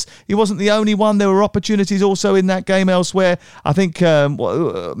chance. He wasn't the only one. There were opportunities also in that game elsewhere. I think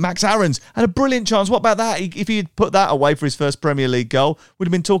Max Aarons had a brilliant chance. What about that? If he had put that away for his first Premier League goal, we'd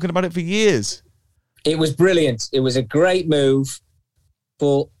have been talking about it for years. It was brilliant. It was a great move.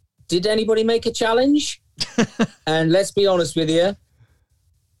 But did anybody make a challenge? And let's be honest with you.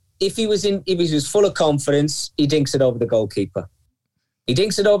 If he was full of confidence, he dinks it over the goalkeeper. He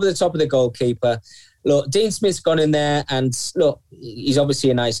dinks it over the top of the goalkeeper. Look, Dean Smith's gone in there, and look, he's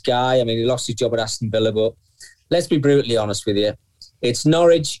obviously a nice guy. I mean, he lost his job at Aston Villa, but let's be brutally honest with you. It's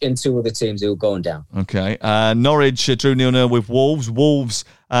Norwich and two other teams who are going down. Okay. Norwich drew 0-0 with Wolves. Wolves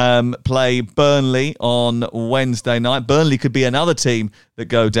play Burnley on Wednesday night. Burnley could be another team that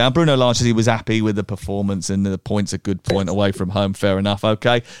go down. Bruno Lage, he was happy with the performance, and the point's a good point away from home. Fair enough.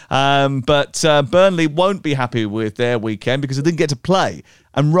 Okay. But Burnley won't be happy with their weekend because they didn't get to play.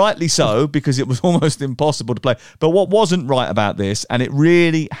 And rightly so, because it was almost impossible to play. But what wasn't right about this, and it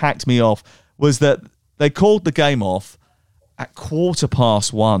really hacked me off, was that they called the game off at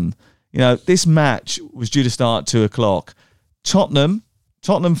 1:15. You know, this match was due to start at 2:00.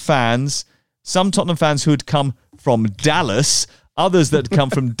 Tottenham fans, some Tottenham fans who had come from Dallas, others that had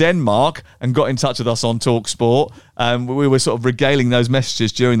come from Denmark and got in touch with us on TalkSport. We were sort of regaling those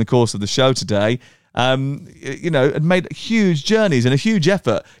messages during the course of the show today. Had made huge journeys and a huge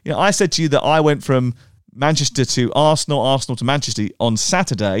effort. You know, I said to you that I went from Manchester to Arsenal to Manchester on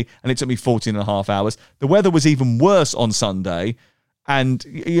Saturday, and it took me 14 and a half hours. The weather was even worse on Sunday, and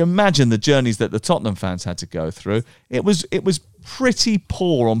you imagine the journeys that the Tottenham fans had to go through. It was pretty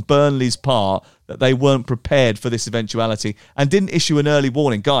poor on Burnley's part that they weren't prepared for this eventuality and didn't issue an early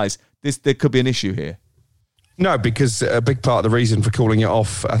warning. Guys, there could be an issue here. No, because a big part of the reason for calling it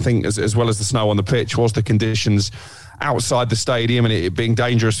off, I think, as well as the snow on the pitch, was the conditions outside the stadium and it being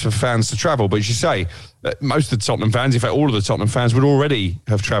dangerous for fans to travel. But as you say, most of the Tottenham fans, in fact, all of the Tottenham fans would already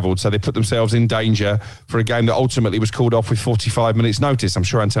have travelled. So they put themselves in danger for a game that ultimately was called off with 45 minutes notice. I'm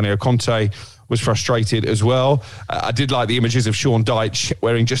sure Antonio Conte was frustrated as well. I did like the images of Sean Dyche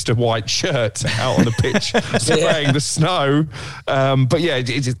wearing just a white shirt out on the pitch, surveying the snow. But yeah,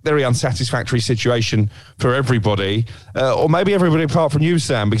 it's a very unsatisfactory situation for everybody. Or maybe everybody apart from you,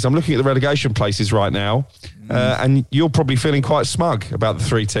 Sam, because I'm looking at the relegation places right now. And you're probably feeling quite smug about the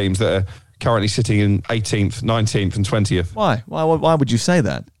three teams that are currently sitting in 18th, 19th and 20th. Why? Why would you say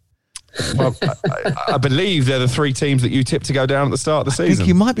that? Well, I believe they're the three teams that you tipped to go down at the start of the season. I think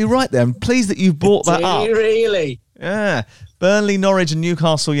you might be right there. I'm pleased that you brought that up. Really? Yeah. Burnley, Norwich and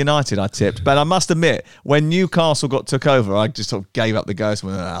Newcastle United I tipped. But I must admit, when Newcastle took over, I just sort of gave up the ghost.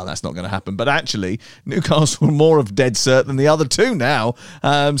 Well, that's not going to happen. But actually, Newcastle are more of dead cert than the other two now.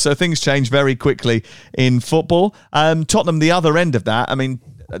 So things change very quickly in football. Tottenham, the other end of that, I mean,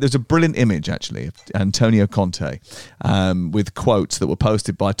 there's a brilliant image, actually, of Antonio Conte with quotes that were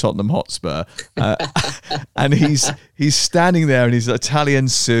posted by Tottenham Hotspur. And he's standing there in his Italian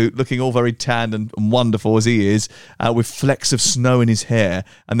suit, looking all very tanned and wonderful as he is, with flecks of snow in his hair.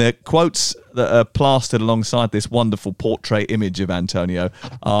 And the quotes that are plastered alongside this wonderful portrait image of Antonio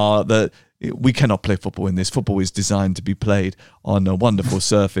are that we cannot play football in this. Football is designed to be played on a wonderful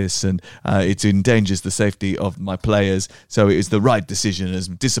surface, and it endangers the safety of my players. So it is the right decision, as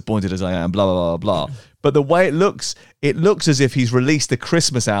disappointed as I am, blah, blah, blah, blah. but the way it looks as if he's released a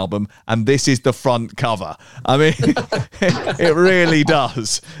Christmas album and this is the front cover. I mean, it really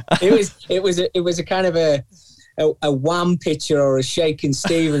does. It was a kind of a Wham picture or a Shakin'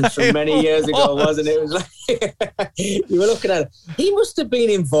 Stevens from many years ago, wasn't it? It was like you were looking at it. He must have been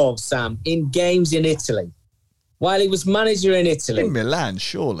involved, Sam, in games in Italy while he was manager in Italy. In Milan,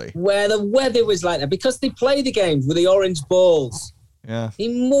 surely. Where the weather was like that, because they play the games with the orange balls. Yeah.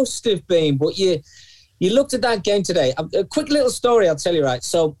 He must have been, but you looked at that game today. A quick little story I'll tell you, right?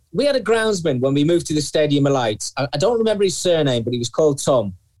 So we had a groundsman when we moved to the Stadium of Lights. I don't remember his surname, but he was called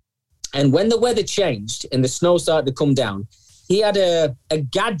Tom. And when the weather changed and the snow started to come down, he had a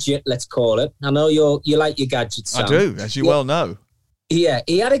gadget, let's call it. I know you like your gadgets, Sam. I do, as you well know. Yeah,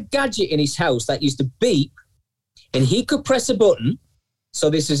 he had a gadget in his house that used to beep, and he could press a button. So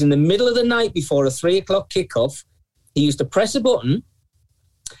this is in the middle of the night before a 3:00 kickoff. He used to press a button,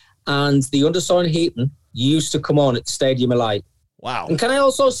 and the undersaw heating used to come on at the Stadium of Light. Wow. And can I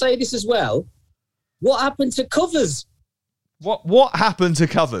also say this as well? What happened to covers? What happened to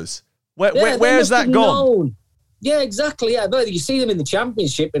covers? Where has that gone? Known. Yeah, exactly. Yeah, but you see them in the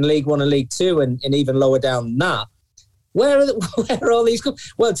Championship in League One and League Two, and even lower down than that. Where are all these?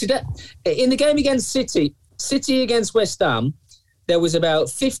 Well, today in the game against City against West Ham, there was about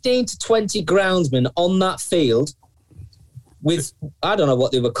 15 to 20 groundsmen on that field with, I don't know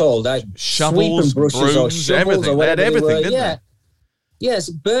what they were called, shovels, brushes, brooms, or shovels, everything. or whatever they had everything, they were. didn't they? Yes,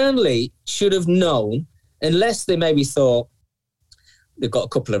 Burnley should have known, unless they maybe thought they've got a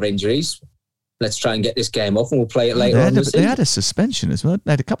couple of injuries. Let's try and get this game off, and we'll play it later on. They had a suspension as well.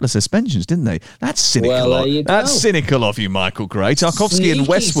 They had a couple of suspensions, didn't they? That's cynical. Well, that's cynical of you, Michael Gray. Tarkowski and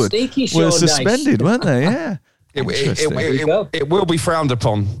Westwood were suspended, weren't they? Yeah. It will be frowned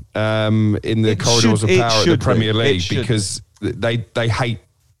upon in the corridors of power of the Premier League, because they hate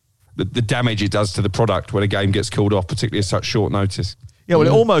the damage it does to the product when a game gets called off, particularly at such short notice. Yeah, well,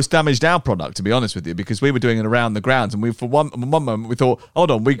 it almost damaged our product, to be honest with you, because we were doing it around the grounds, and for one moment we thought,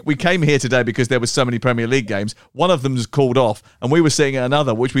 hold on, we came here today because there was so many Premier League games. One of them was called off, and we were seeing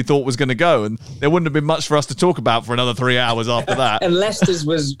another, which we thought was going to go, and there wouldn't have been much for us to talk about for another 3 hours after that. And Leicester's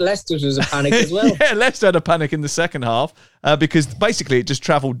was a panic as well. Yeah, Leicester had a panic in the second half because basically it just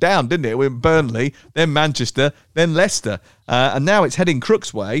travelled down, didn't it? We went Burnley, then Manchester, then Leicester. And now it's heading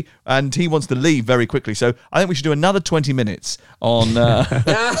Crook's way, and he wants to leave very quickly. So I think we should do another 20 minutes on...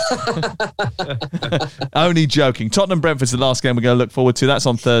 Only joking. Tottenham-Brentford's the last game we're going to look forward to. That's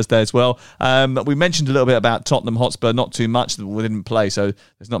on Thursday as well. We mentioned a little bit about Tottenham Hotspur, not too much. We didn't play, so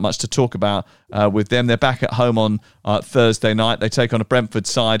there's not much to talk about with them. They're back at home on Thursday night. They take on a Brentford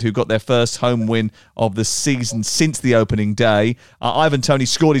side who got their first home win of the season since the opening day. Ivan Toney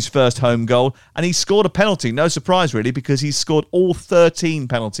scored his first home goal, and he scored a penalty. No surprise, really, because he's scored all 13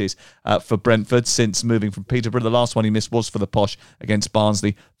 penalties for Brentford since moving from Peterborough. The last one he missed was for the Posh against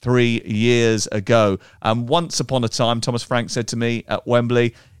Barnsley 3 years ago. Once upon a time, Thomas Frank said to me at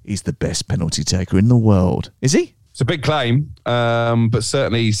Wembley, he's the best penalty taker in the world. Is he? It's a big claim, but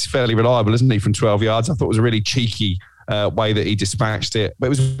certainly he's fairly reliable, isn't he, from 12 yards? I thought it was a really cheeky way that he dispatched it. But it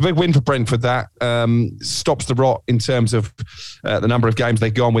was a big win for Brentford. That stops the rot in terms of the number of games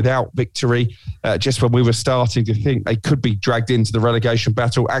they've gone without victory. Just when we were starting to think they could be dragged into the relegation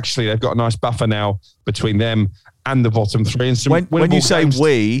battle, actually they've got a nice buffer now between them and the bottom three. And some when you say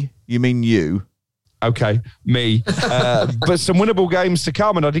we, you mean you. Okay, me. But some winnable games to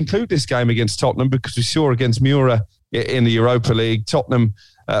come, and I'd include this game against Tottenham because we saw against Mura in the Europa League. Tottenham,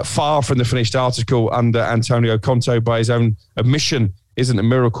 far from the finished article under Antonio Conte by his own admission, isn't a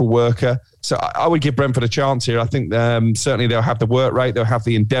miracle worker. So I would give Brentford a chance here. I think certainly they'll have the work rate, they'll have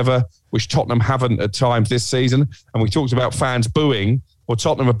the endeavour, which Tottenham haven't at times this season. And we talked about fans booing. Well,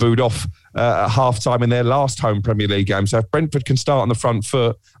 Tottenham have booed off at half-time in their last home Premier League game. So if Brentford can start on the front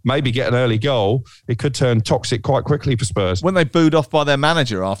foot, maybe get an early goal, it could turn toxic quite quickly for Spurs. When they booed off by their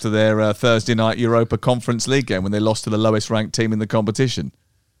manager after their Thursday night Europa Conference League game, when they lost to the lowest-ranked team in the competition.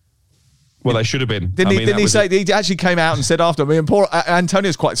 Well, they should have been. Didn't he say he actually came out and said after? I mean, poor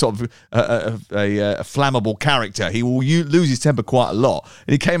Antonio's quite sort of a flammable character. He will lose his temper quite a lot.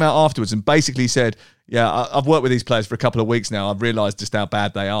 And he came out afterwards and basically said, "Yeah, I've worked with these players for a couple of weeks now. I've realised just how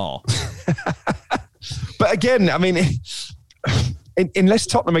bad they are." But again, I mean, unless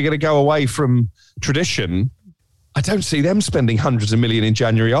Tottenham are going to go away from tradition, I don't see them spending hundreds of millions in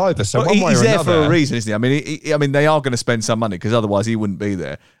January either. So one way or another, he's there for a reason, isn't he? I mean, they are going to spend some money because otherwise he wouldn't be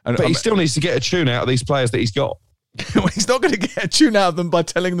there. But he still needs to get a tune out of these players that he's got. Well, he's not going to get a tune out of them by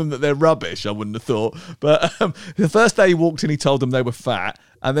telling them that they're rubbish, I wouldn't have thought. But the first day he walked in, he told them they were fat.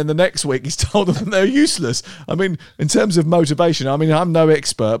 and then the next week he's told them they're useless. I mean, in terms of motivation, I mean, I'm no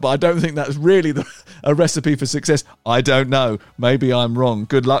expert, but I don't think that's really a recipe for success. I don't know. Maybe I'm wrong.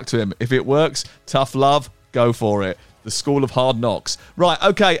 Good luck to him. If it works, tough love, go for it. The School of Hard Knocks. Right,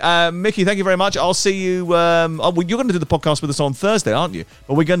 okay. Mickey, thank you very much. I'll see you. You're going to do the podcast with us on Thursday, aren't you?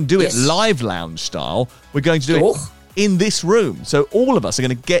 But we're going to do it live lounge style. We're going to do it in this room. So all of us are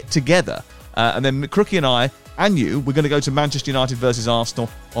going to get together. And then Crookie and I and you, we're going to go to Manchester United versus Arsenal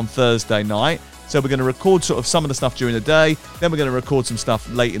on Thursday night. So we're going to record sort of some of the stuff during the day. Then we're going to record some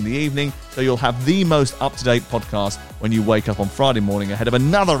stuff late in the evening. So you'll have the most up-to-date podcast when you wake up on Friday morning ahead of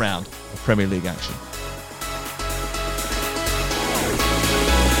another round of Premier League action.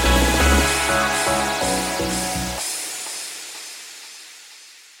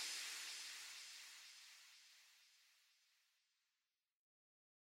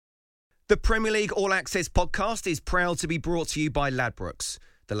 The Premier League All Access podcast is proud to be brought to you by Ladbrokes.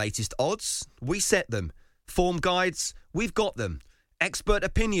 The latest odds, we set them. Form guides, we've got them. Expert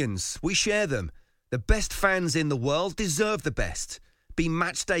opinions, we share them. The best fans in the world deserve the best. Be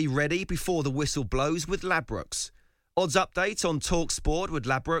match day ready before the whistle blows with Ladbrokes. Odds update on Talk Sport with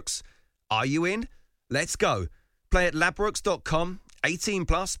Ladbrokes. Are you in? Let's go. Play at ladbrokes.com. 18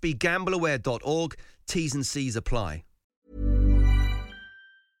 plus. BeGambleAware.org. T's and C's apply.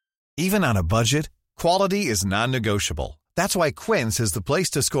 Even on a budget, quality is non-negotiable. That's why Quince is the place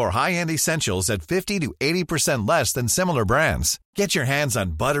to score high-end essentials at 50 to 80% less than similar brands. Get your hands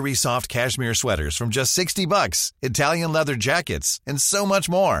on buttery soft cashmere sweaters from just $60, Italian leather jackets, and so much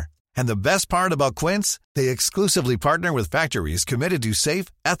more. And the best part about Quince, they exclusively partner with factories committed to safe,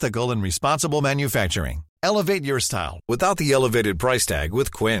 ethical, and responsible manufacturing. Elevate your style without the elevated price tag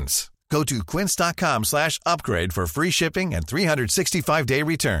with Quince. Go to quince.com/upgrade for free shipping and 365-day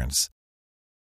returns.